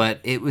 but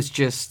it was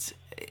just,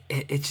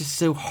 it's just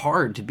so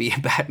hard to be a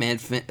Batman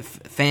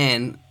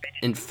fan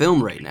in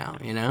film right now,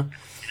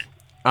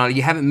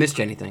 You haven't missed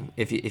anything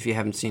if you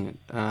haven't seen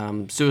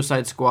it.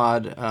 Suicide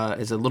Squad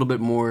is a little bit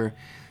more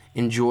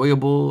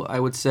enjoyable,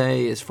 I would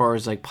say, as far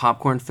as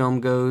popcorn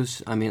film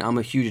goes. I mean, I'm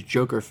a huge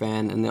Joker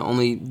fan, and the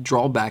only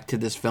drawback to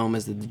this film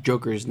is that the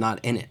Joker is not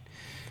in it.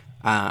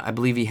 I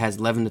believe he has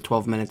 11 to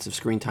 12 minutes of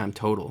screen time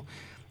total.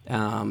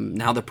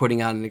 Now they're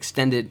putting out an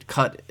extended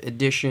cut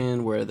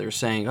edition where they're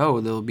saying,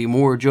 oh, there'll be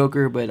more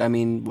Joker, but I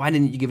mean, why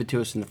didn't you give it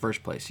to us in the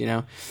first place,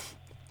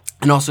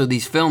 And also,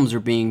 these films are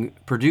being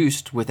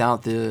produced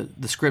without the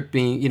script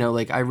being,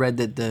 I read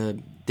that the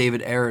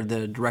David Ayer,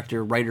 the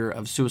director, writer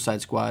of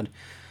Suicide Squad,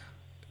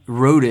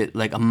 wrote it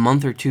a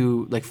month or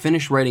two,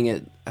 finished writing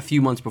it a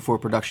few months before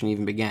production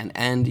even began.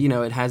 And,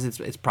 it has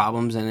its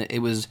problems, and it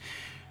was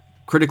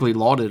critically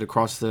lauded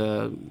across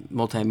the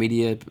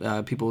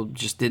multimedia. People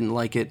just didn't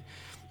like it.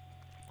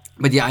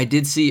 But yeah, I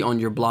did see on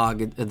your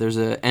blog, there's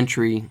an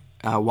entry,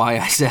 why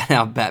I sat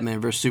out Batman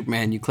vs.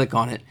 Superman. You click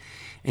on it,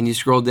 and you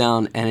scroll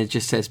down, and it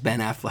just says Ben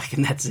Affleck,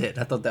 and that's it.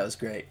 I thought that was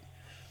great.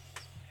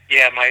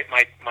 Yeah, my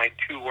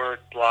 2-word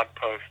blog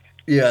post.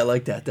 Yeah, I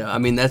like that, though. I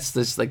mean, that's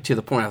just, to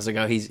the point. I was like,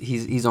 oh,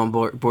 he's on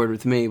board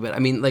with me. But, I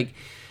mean,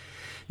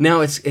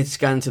 now it's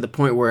gotten to the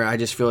point where I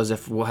just feel as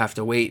if we'll have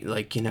to wait,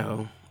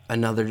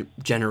 another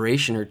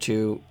generation or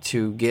two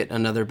to get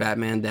another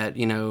Batman that,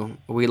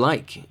 we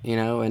like,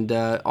 And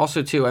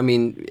also, too, I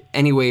mean,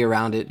 any way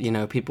around it,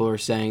 people are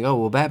saying, oh,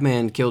 well,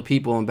 Batman killed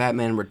people in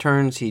Batman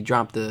Returns. He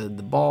dropped the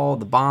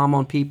bomb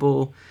on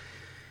people.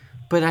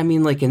 But, I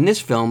mean, in this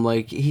film,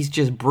 he's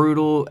just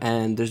brutal,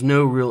 and there's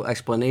no real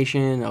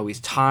explanation. Oh, he's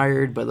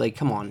tired, but,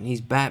 come on,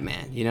 he's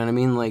Batman. You know what I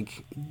mean?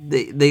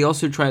 They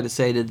also tried to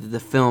say that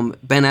the film...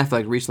 Ben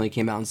Affleck recently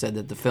came out and said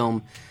that the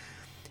film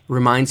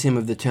reminds him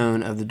of the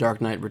tone of The Dark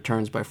Knight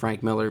Returns by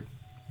Frank Miller,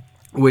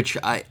 which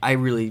I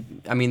really...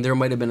 I mean, there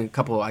might have been a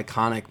couple of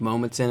iconic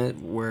moments in it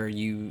where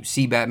you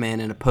see Batman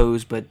in a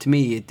pose, but to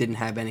me, it didn't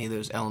have any of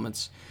those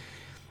elements.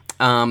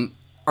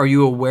 Are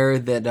you aware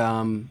that...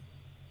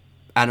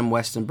 Adam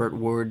West and Burt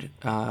Ward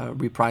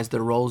reprised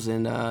their roles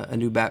in a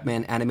new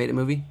Batman animated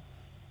movie.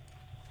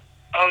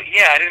 Oh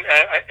yeah, I didn't.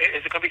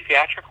 Is it going to be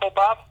theatrical,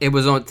 Bob? It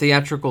was on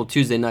theatrical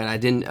Tuesday night. I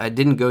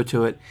didn't go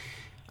to it.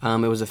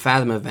 It was a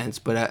Fathom Events,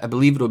 but I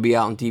believe it'll be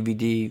out on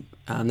DVD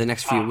the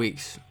next few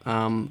weeks.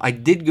 I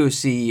did go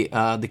see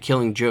The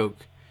Killing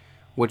Joke,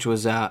 which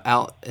was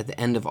out at the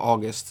end of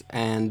August,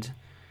 and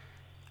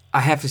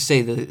I have to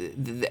say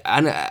that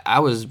I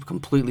was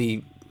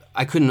completely.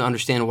 I couldn't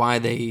understand why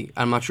they.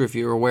 I'm not sure if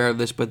you're aware of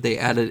this, but they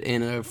added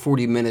in a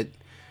 40-minute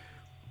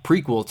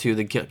prequel to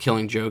The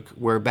Killing Joke,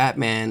 where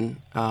Batman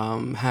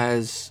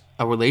has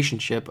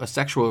a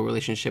sexual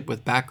relationship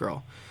with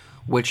Batgirl,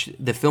 which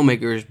the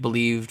filmmakers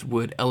believed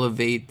would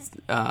elevate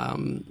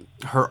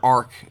her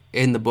arc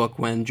in the book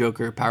when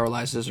Joker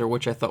paralyzes her,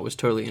 which I thought was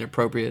totally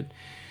inappropriate.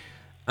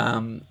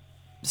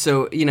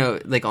 So,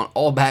 like on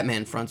all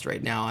Batman fronts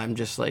right now, I'm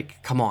just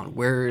like, come on,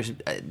 where's,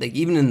 like,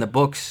 even in the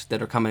books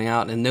that are coming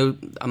out, and no,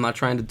 I'm not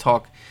trying to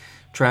talk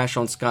trash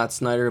on Scott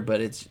Snyder, but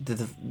it's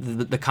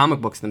the comic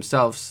books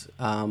themselves.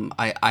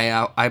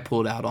 I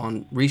pulled out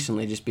on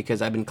recently just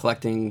because I've been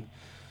collecting.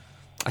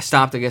 I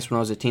stopped, I guess, when I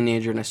was a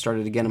teenager, and I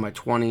started again in my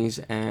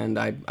 20s, and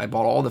I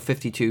bought all the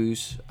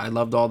 52s. I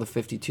loved all the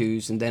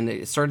 52s, and then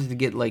it started to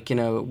get like,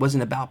 it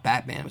wasn't about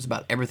Batman, it was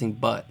about everything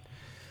but.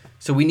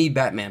 So we need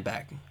Batman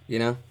back,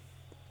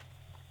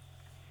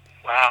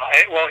 Wow.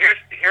 Well,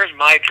 here's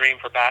my dream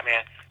for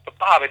Batman. But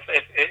Bob,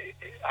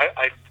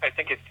 I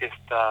think it's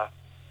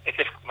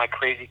just my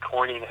crazy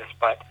corniness.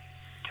 But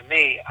to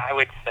me, I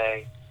would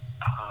say,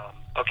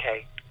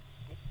 okay,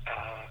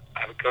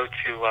 I would go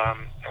to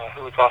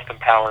who was Austin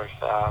Powers?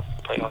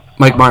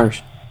 Mike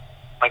Myers.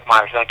 Mike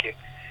Myers, thank you.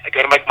 I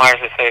go to Mike Myers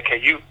and say,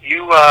 okay, you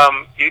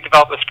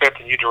develop the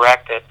script and you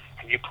direct it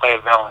and you play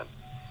a villain.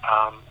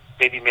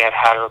 Maybe Mad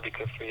Hatter would be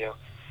good for you.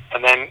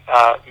 And then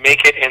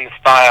make it in the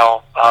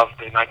style of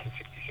the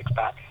 1966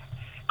 Batman.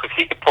 Because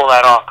he could pull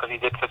that off because he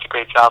did such a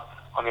great job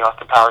on the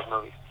Austin Powers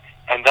movies.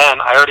 And then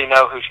I already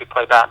know who should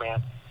play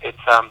Batman. It's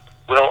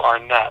Will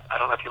Arnett. I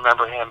don't know if you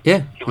remember him.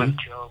 Yeah. He was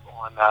Job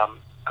on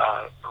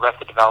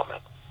Arrested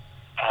Development.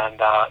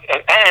 And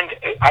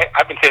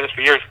I've been saying this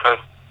for years because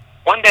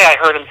one day I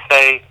heard him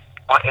say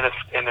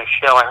in a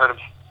show, I heard him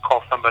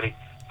call somebody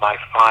my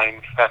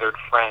fine feathered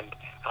friend.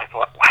 And I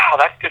thought, wow,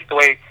 that's just the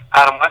way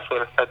Adam West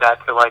would have said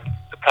that to like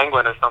the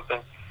Penguin or something.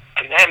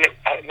 And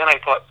then I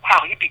thought,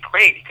 wow, he'd be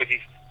great because he's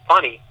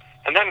funny.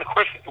 And then, of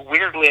course,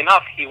 weirdly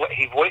enough, he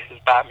voices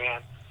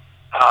Batman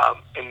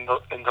in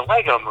the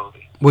Lego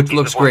movie, which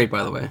looks great,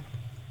 by the way.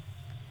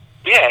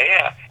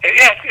 Yeah.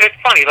 It's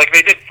funny. Like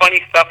they did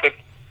funny stuff with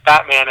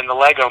Batman in the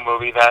Lego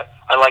movie that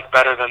I like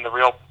better than the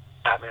real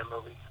Batman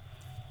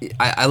movies.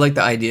 I like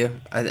the idea.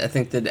 I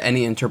think that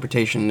any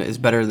interpretation is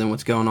better than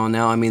what's going on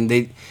now. I mean,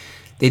 they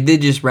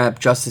did just wrap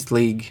Justice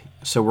League,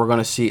 so we're going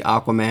to see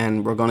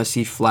Aquaman, we're going to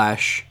see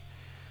Flash.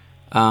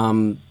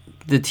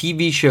 The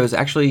TV shows,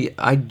 actually,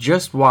 I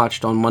just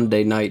watched on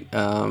Monday night,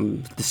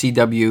 the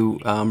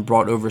CW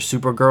brought over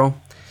Supergirl,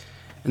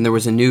 and there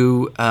was a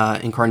new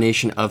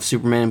incarnation of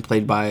Superman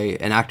played by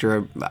an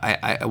actor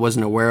I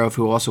wasn't aware of,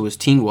 who also was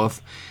Teen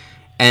Wolf.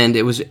 And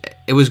it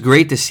was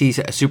great to see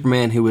a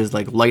Superman who was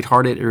like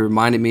lighthearted. It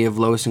reminded me of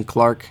Lois and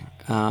Clark.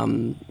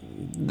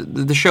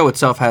 The show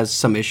itself has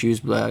some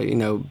issues,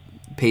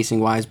 pacing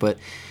wise, but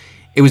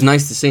it was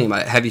nice to see him.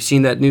 Have you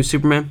seen that new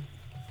Superman?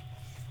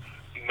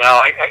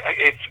 No,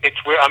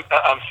 it's weird.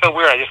 I'm so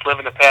weird. I just live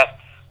in the past.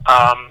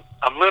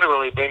 I'm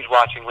literally binge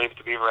watching Leave It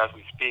to Beaver as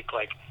we speak.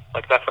 Like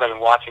that's what I've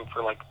been watching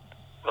for like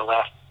the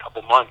last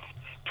couple months.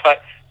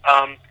 But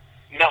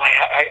no,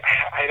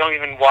 I don't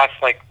even watch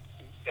like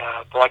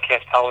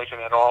broadcast television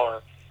at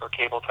all or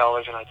cable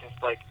television. I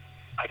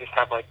just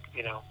have like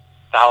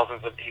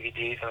thousands of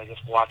DVDs and I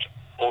just watch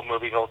old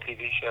movies, old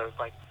TV shows.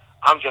 Like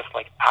I'm just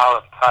like out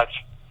of touch.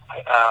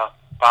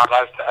 Bob,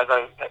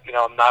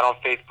 I'm not on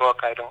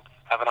Facebook. I don't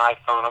have an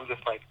iPhone. I'm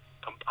just like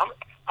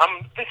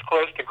I'm this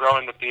close to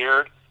growing the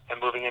beard and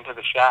moving into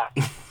the shack.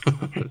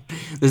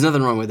 There's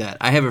nothing wrong with that.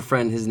 I have a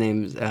friend, his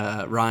name's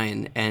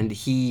Ryan, and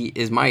he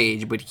is my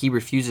age, but he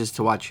refuses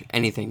to watch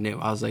anything new.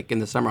 I was like, in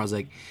the summer, I was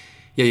like,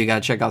 yo, you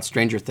gotta check out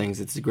Stranger Things.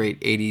 It's a great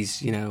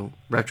 80s,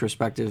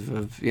 retrospective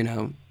of,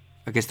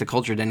 I guess the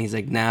culture. Then he's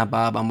like, nah,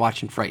 Bob, I'm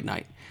watching Fright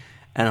Night.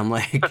 And I'm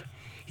like,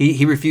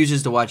 he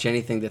refuses to watch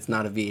anything that's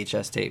not a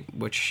VHS tape,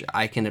 which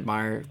I can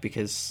admire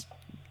because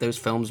those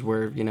films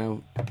were,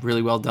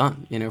 really well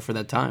done, for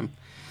that time.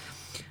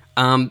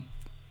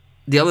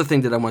 The other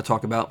thing that I want to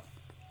talk about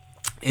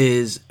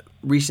is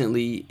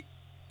recently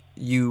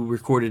you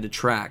recorded a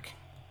track.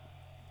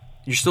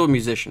 You're still a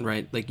musician,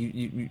 right? Like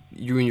you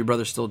and your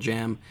brother still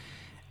jam.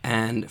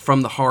 And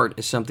From the Heart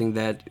is something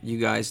that you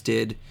guys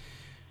did,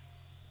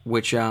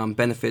 which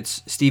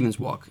benefits Stephen's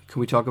Walk. Can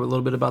we talk a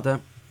little bit about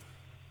that?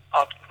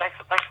 Thanks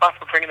a lot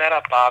for bringing that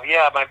up, Bob.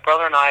 Yeah, my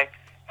brother and I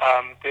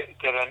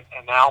did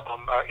an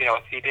album, a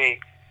CD,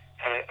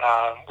 and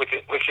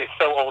which is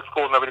so old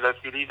school, nobody does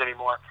CDs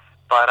anymore.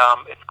 But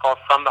it's called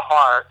From the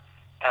Heart,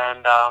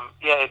 and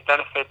it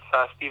benefits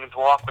Stephen's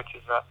Walk, which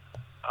is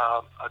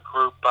a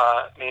group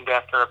named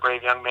after a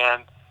brave young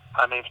man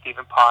named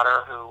Stephen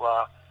Potter, who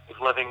is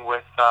living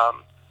with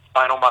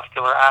spinal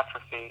muscular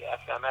atrophy,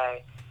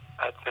 SMA.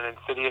 It's an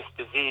insidious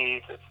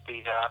disease. It's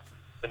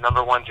the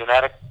number one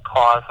genetic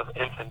cause of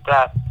infant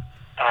death.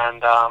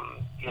 And,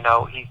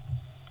 he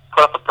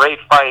put up a brave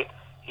fight.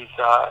 He's,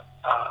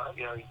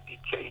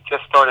 he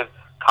just started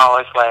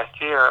college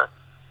last year,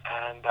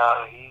 and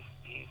he's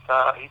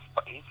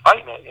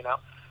fighting it,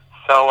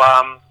 So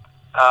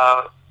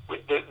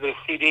the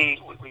CD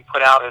we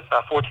put out is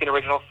 14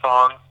 original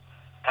songs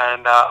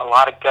and a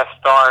lot of guest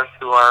stars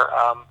who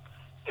are.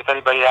 If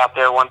anybody out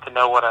there wants to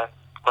know what a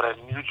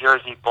New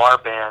Jersey bar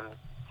band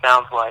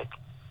sounds like,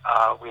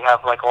 we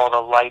have like all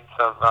the lights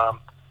of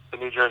the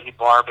New Jersey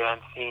bar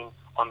band scene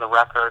on the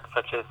record,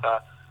 such as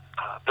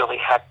Billy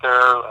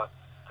Hector,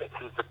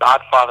 who's the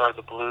godfather of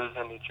the blues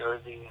in New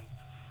Jersey,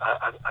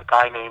 and a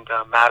guy named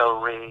Matt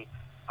O'Ree,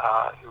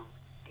 who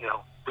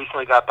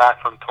recently got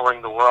back from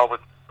touring the world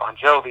with Bon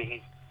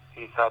Jovi.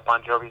 He's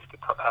Bon Jovi's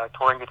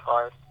touring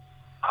guitarist,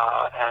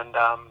 and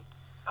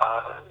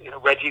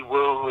Reggie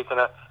Wu, who is in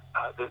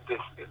this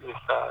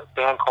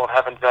band called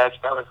Heaven's Edge.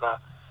 That was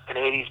an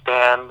 '80s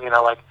band.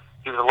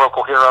 He was a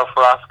local hero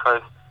for us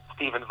because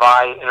Stephen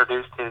Vai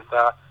introduced his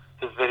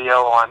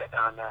video on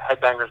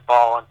Headbangers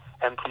Ball on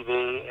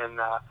MTV in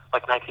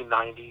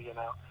 1990. And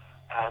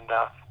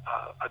a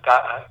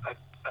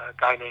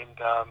guy named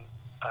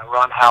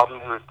Ron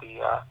Howden, who is the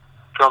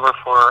drummer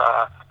for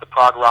the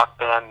prog rock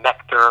band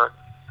Nectar,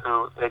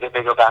 who they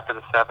go back to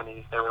the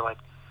 '70s. They were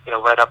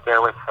right up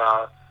there with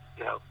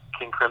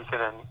King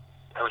Crimson and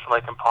Emerson,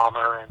 Lake and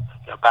Palmer, and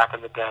back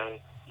in the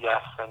day,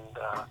 Yes, and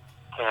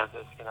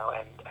Kansas, and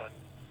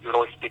you would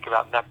always speak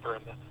about Nectar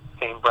in the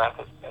same breath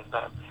as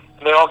them.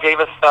 And they all gave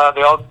us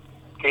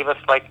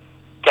like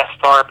guest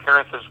star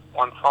appearances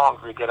on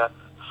songs. We get a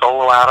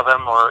solo out of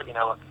them, or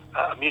a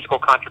musical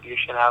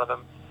contribution out of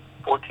them.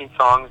 14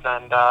 songs,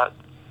 and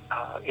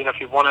if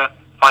you want to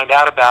find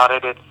out about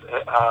it, it's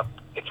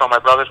on my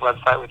brother's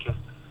website, which is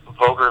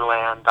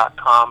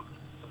vogerland.com,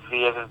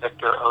 V as in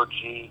Victor,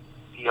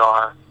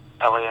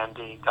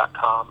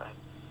 OGERLAND.com, and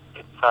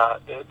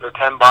they're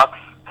 $10,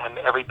 and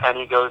every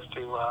penny goes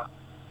to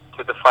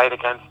the fight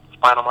against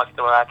spinal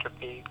muscular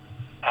atrophy.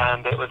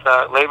 And it was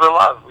a labor of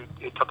love.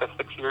 It took us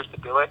 6 years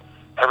to do it.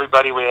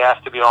 Everybody we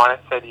asked to be on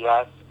it said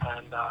yes,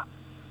 and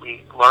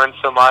we learned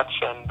so much,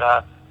 and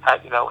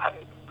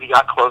we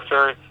got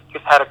closer.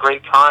 Just had a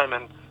great time,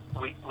 and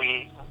we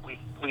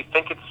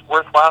think it's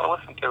worthwhile to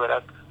listen to it. It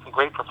has some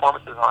great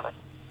performances on it.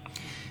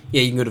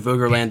 Yeah, you can go to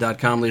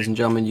vogerland.com, ladies and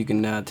gentlemen. You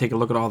can take a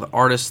look at all the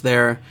artists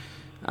there.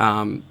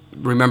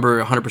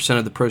 Remember, 100%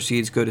 of the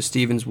proceeds go to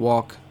Stephen's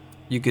Walk.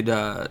 You could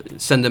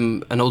send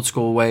them an old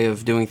school way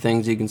of doing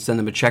things. You can send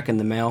them a check in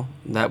the mail.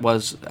 That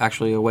was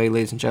actually a way,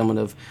 ladies and gentlemen,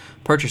 of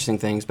purchasing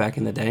things back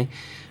in the day.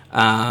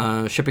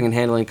 Shipping and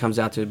handling comes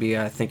out to be,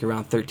 I think,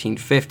 around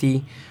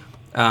 $13.50.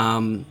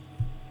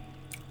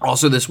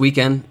 Also this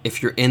weekend,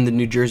 if you're in the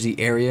New Jersey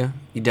area,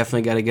 you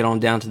definitely got to get on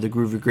down to the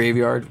GROOVY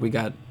GRAVEYARD. We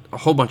got a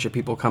whole bunch of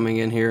people coming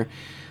in here.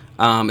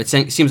 It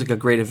seems like a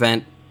great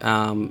event.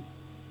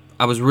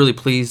 I was really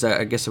pleased.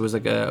 I guess it was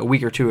like a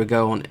week or two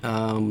ago on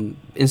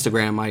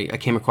Instagram. I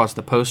came across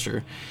the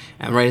poster,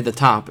 and right at the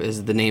top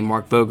is the name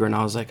Mark Voger, and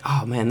I was like,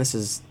 "Oh man, this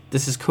is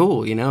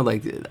cool."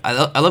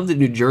 I love that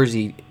New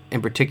Jersey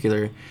in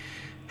particular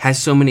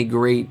has so many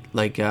great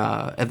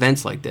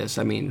events like this.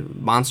 I mean,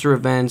 monster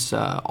events,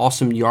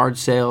 awesome yard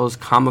sales,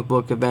 comic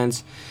book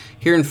events.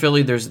 Here in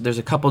Philly, there's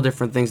a couple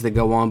different things that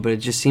go on, but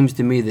it just seems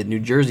to me that New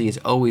Jersey has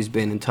always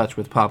been in touch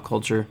with pop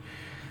culture.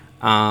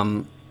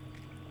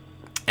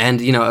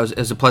 And,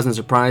 as a pleasant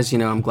surprise,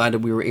 I'm glad that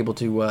we were able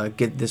to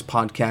get this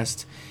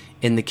podcast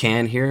in the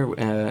can here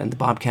in the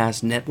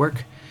Bobcast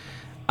network.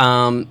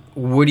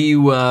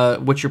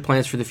 What's your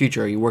plans for the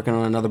future? Are you working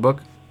on another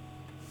book?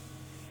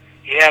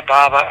 Yeah,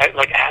 Bob.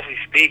 As we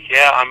speak,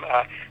 yeah,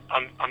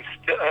 I'm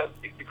still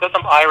because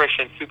I'm Irish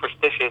and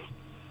superstitious.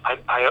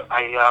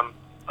 I'm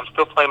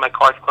still playing my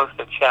cards close to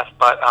the chest,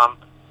 but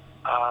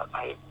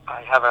I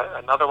have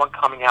another one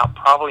coming out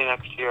probably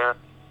next year.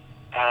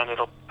 And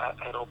it'll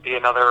be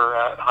another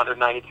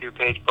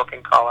 192-page book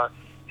in color.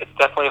 It's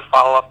definitely a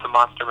follow-up to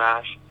Monster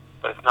Mash,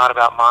 but it's not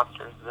about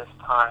monsters this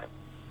time.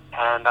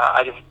 And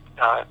I just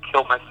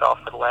killed myself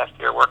for the last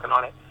year working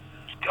on it.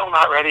 Still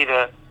not ready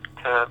to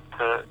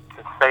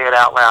say it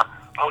out loud.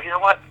 Oh, you know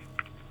what?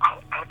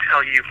 I'll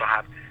tell you,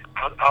 Bob.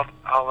 I'll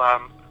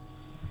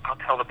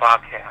tell the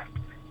Bobcast.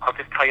 I'll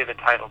just tell you the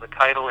title. The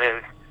title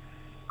is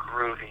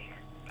Groovy.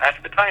 That's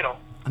the title.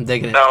 I'm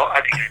digging it. So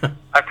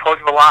I've told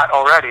you a lot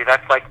already.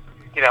 That's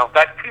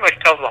that pretty much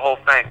tells the whole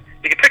thing.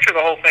 You can picture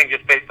the whole thing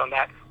just based on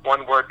that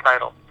one-word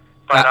title.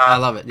 But I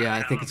love it. Yeah,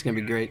 I think it's going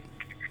to be great.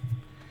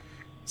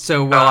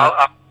 So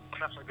I'll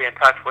definitely be in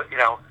touch with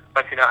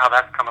let you know how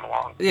that's coming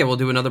along. Yeah, we'll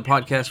do another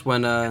podcast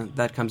when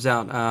that comes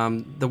out.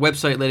 The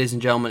website, ladies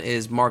and gentlemen,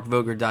 is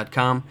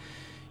markvoger.com.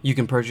 You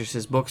can purchase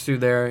his books through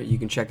there. You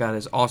can check out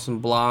his awesome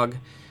blog.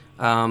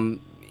 You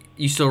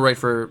still write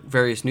for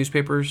various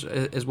newspapers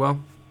as well?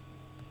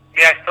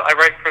 Yeah, I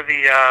write for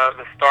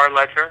the Star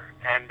Ledger,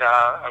 and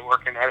I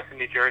work in Edison,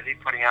 New Jersey,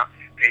 putting out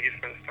pages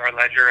for the Star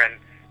Ledger and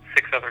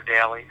 6 other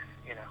dailies.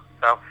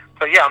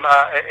 So yeah,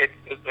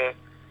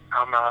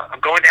 I'm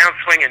going down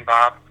swinging,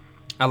 Bob.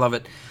 I love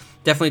it.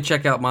 Definitely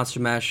check out Monster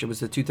Mash. It was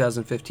the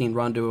 2015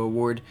 Rondo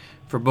Award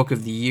for Book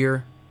of the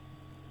Year.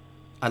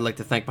 I'd like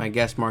to thank my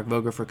guest, Mark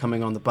Voger, for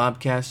coming on the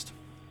Bobcast.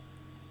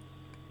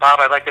 Bob,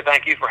 I'd like to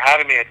thank you for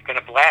having me. It's been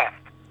a blast.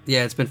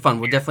 Yeah, it's been fun.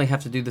 We'll definitely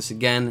have to do this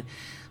again.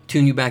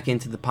 Tune you back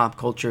into the pop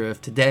culture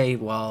of today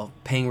while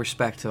paying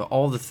respect to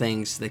all the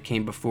things that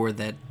came before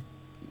that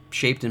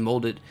shaped and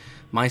molded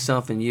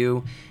myself and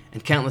you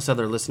and countless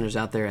other listeners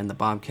out there in the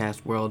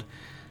Bobcast world.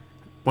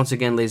 Once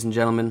again, ladies and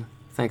gentlemen,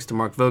 thanks to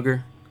Mark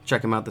Voger.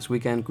 Check him out this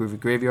weekend, Groovy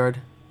Graveyard.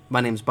 My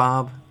name's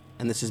Bob,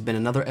 and this has been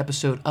another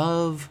episode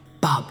of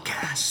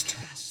Bobcast.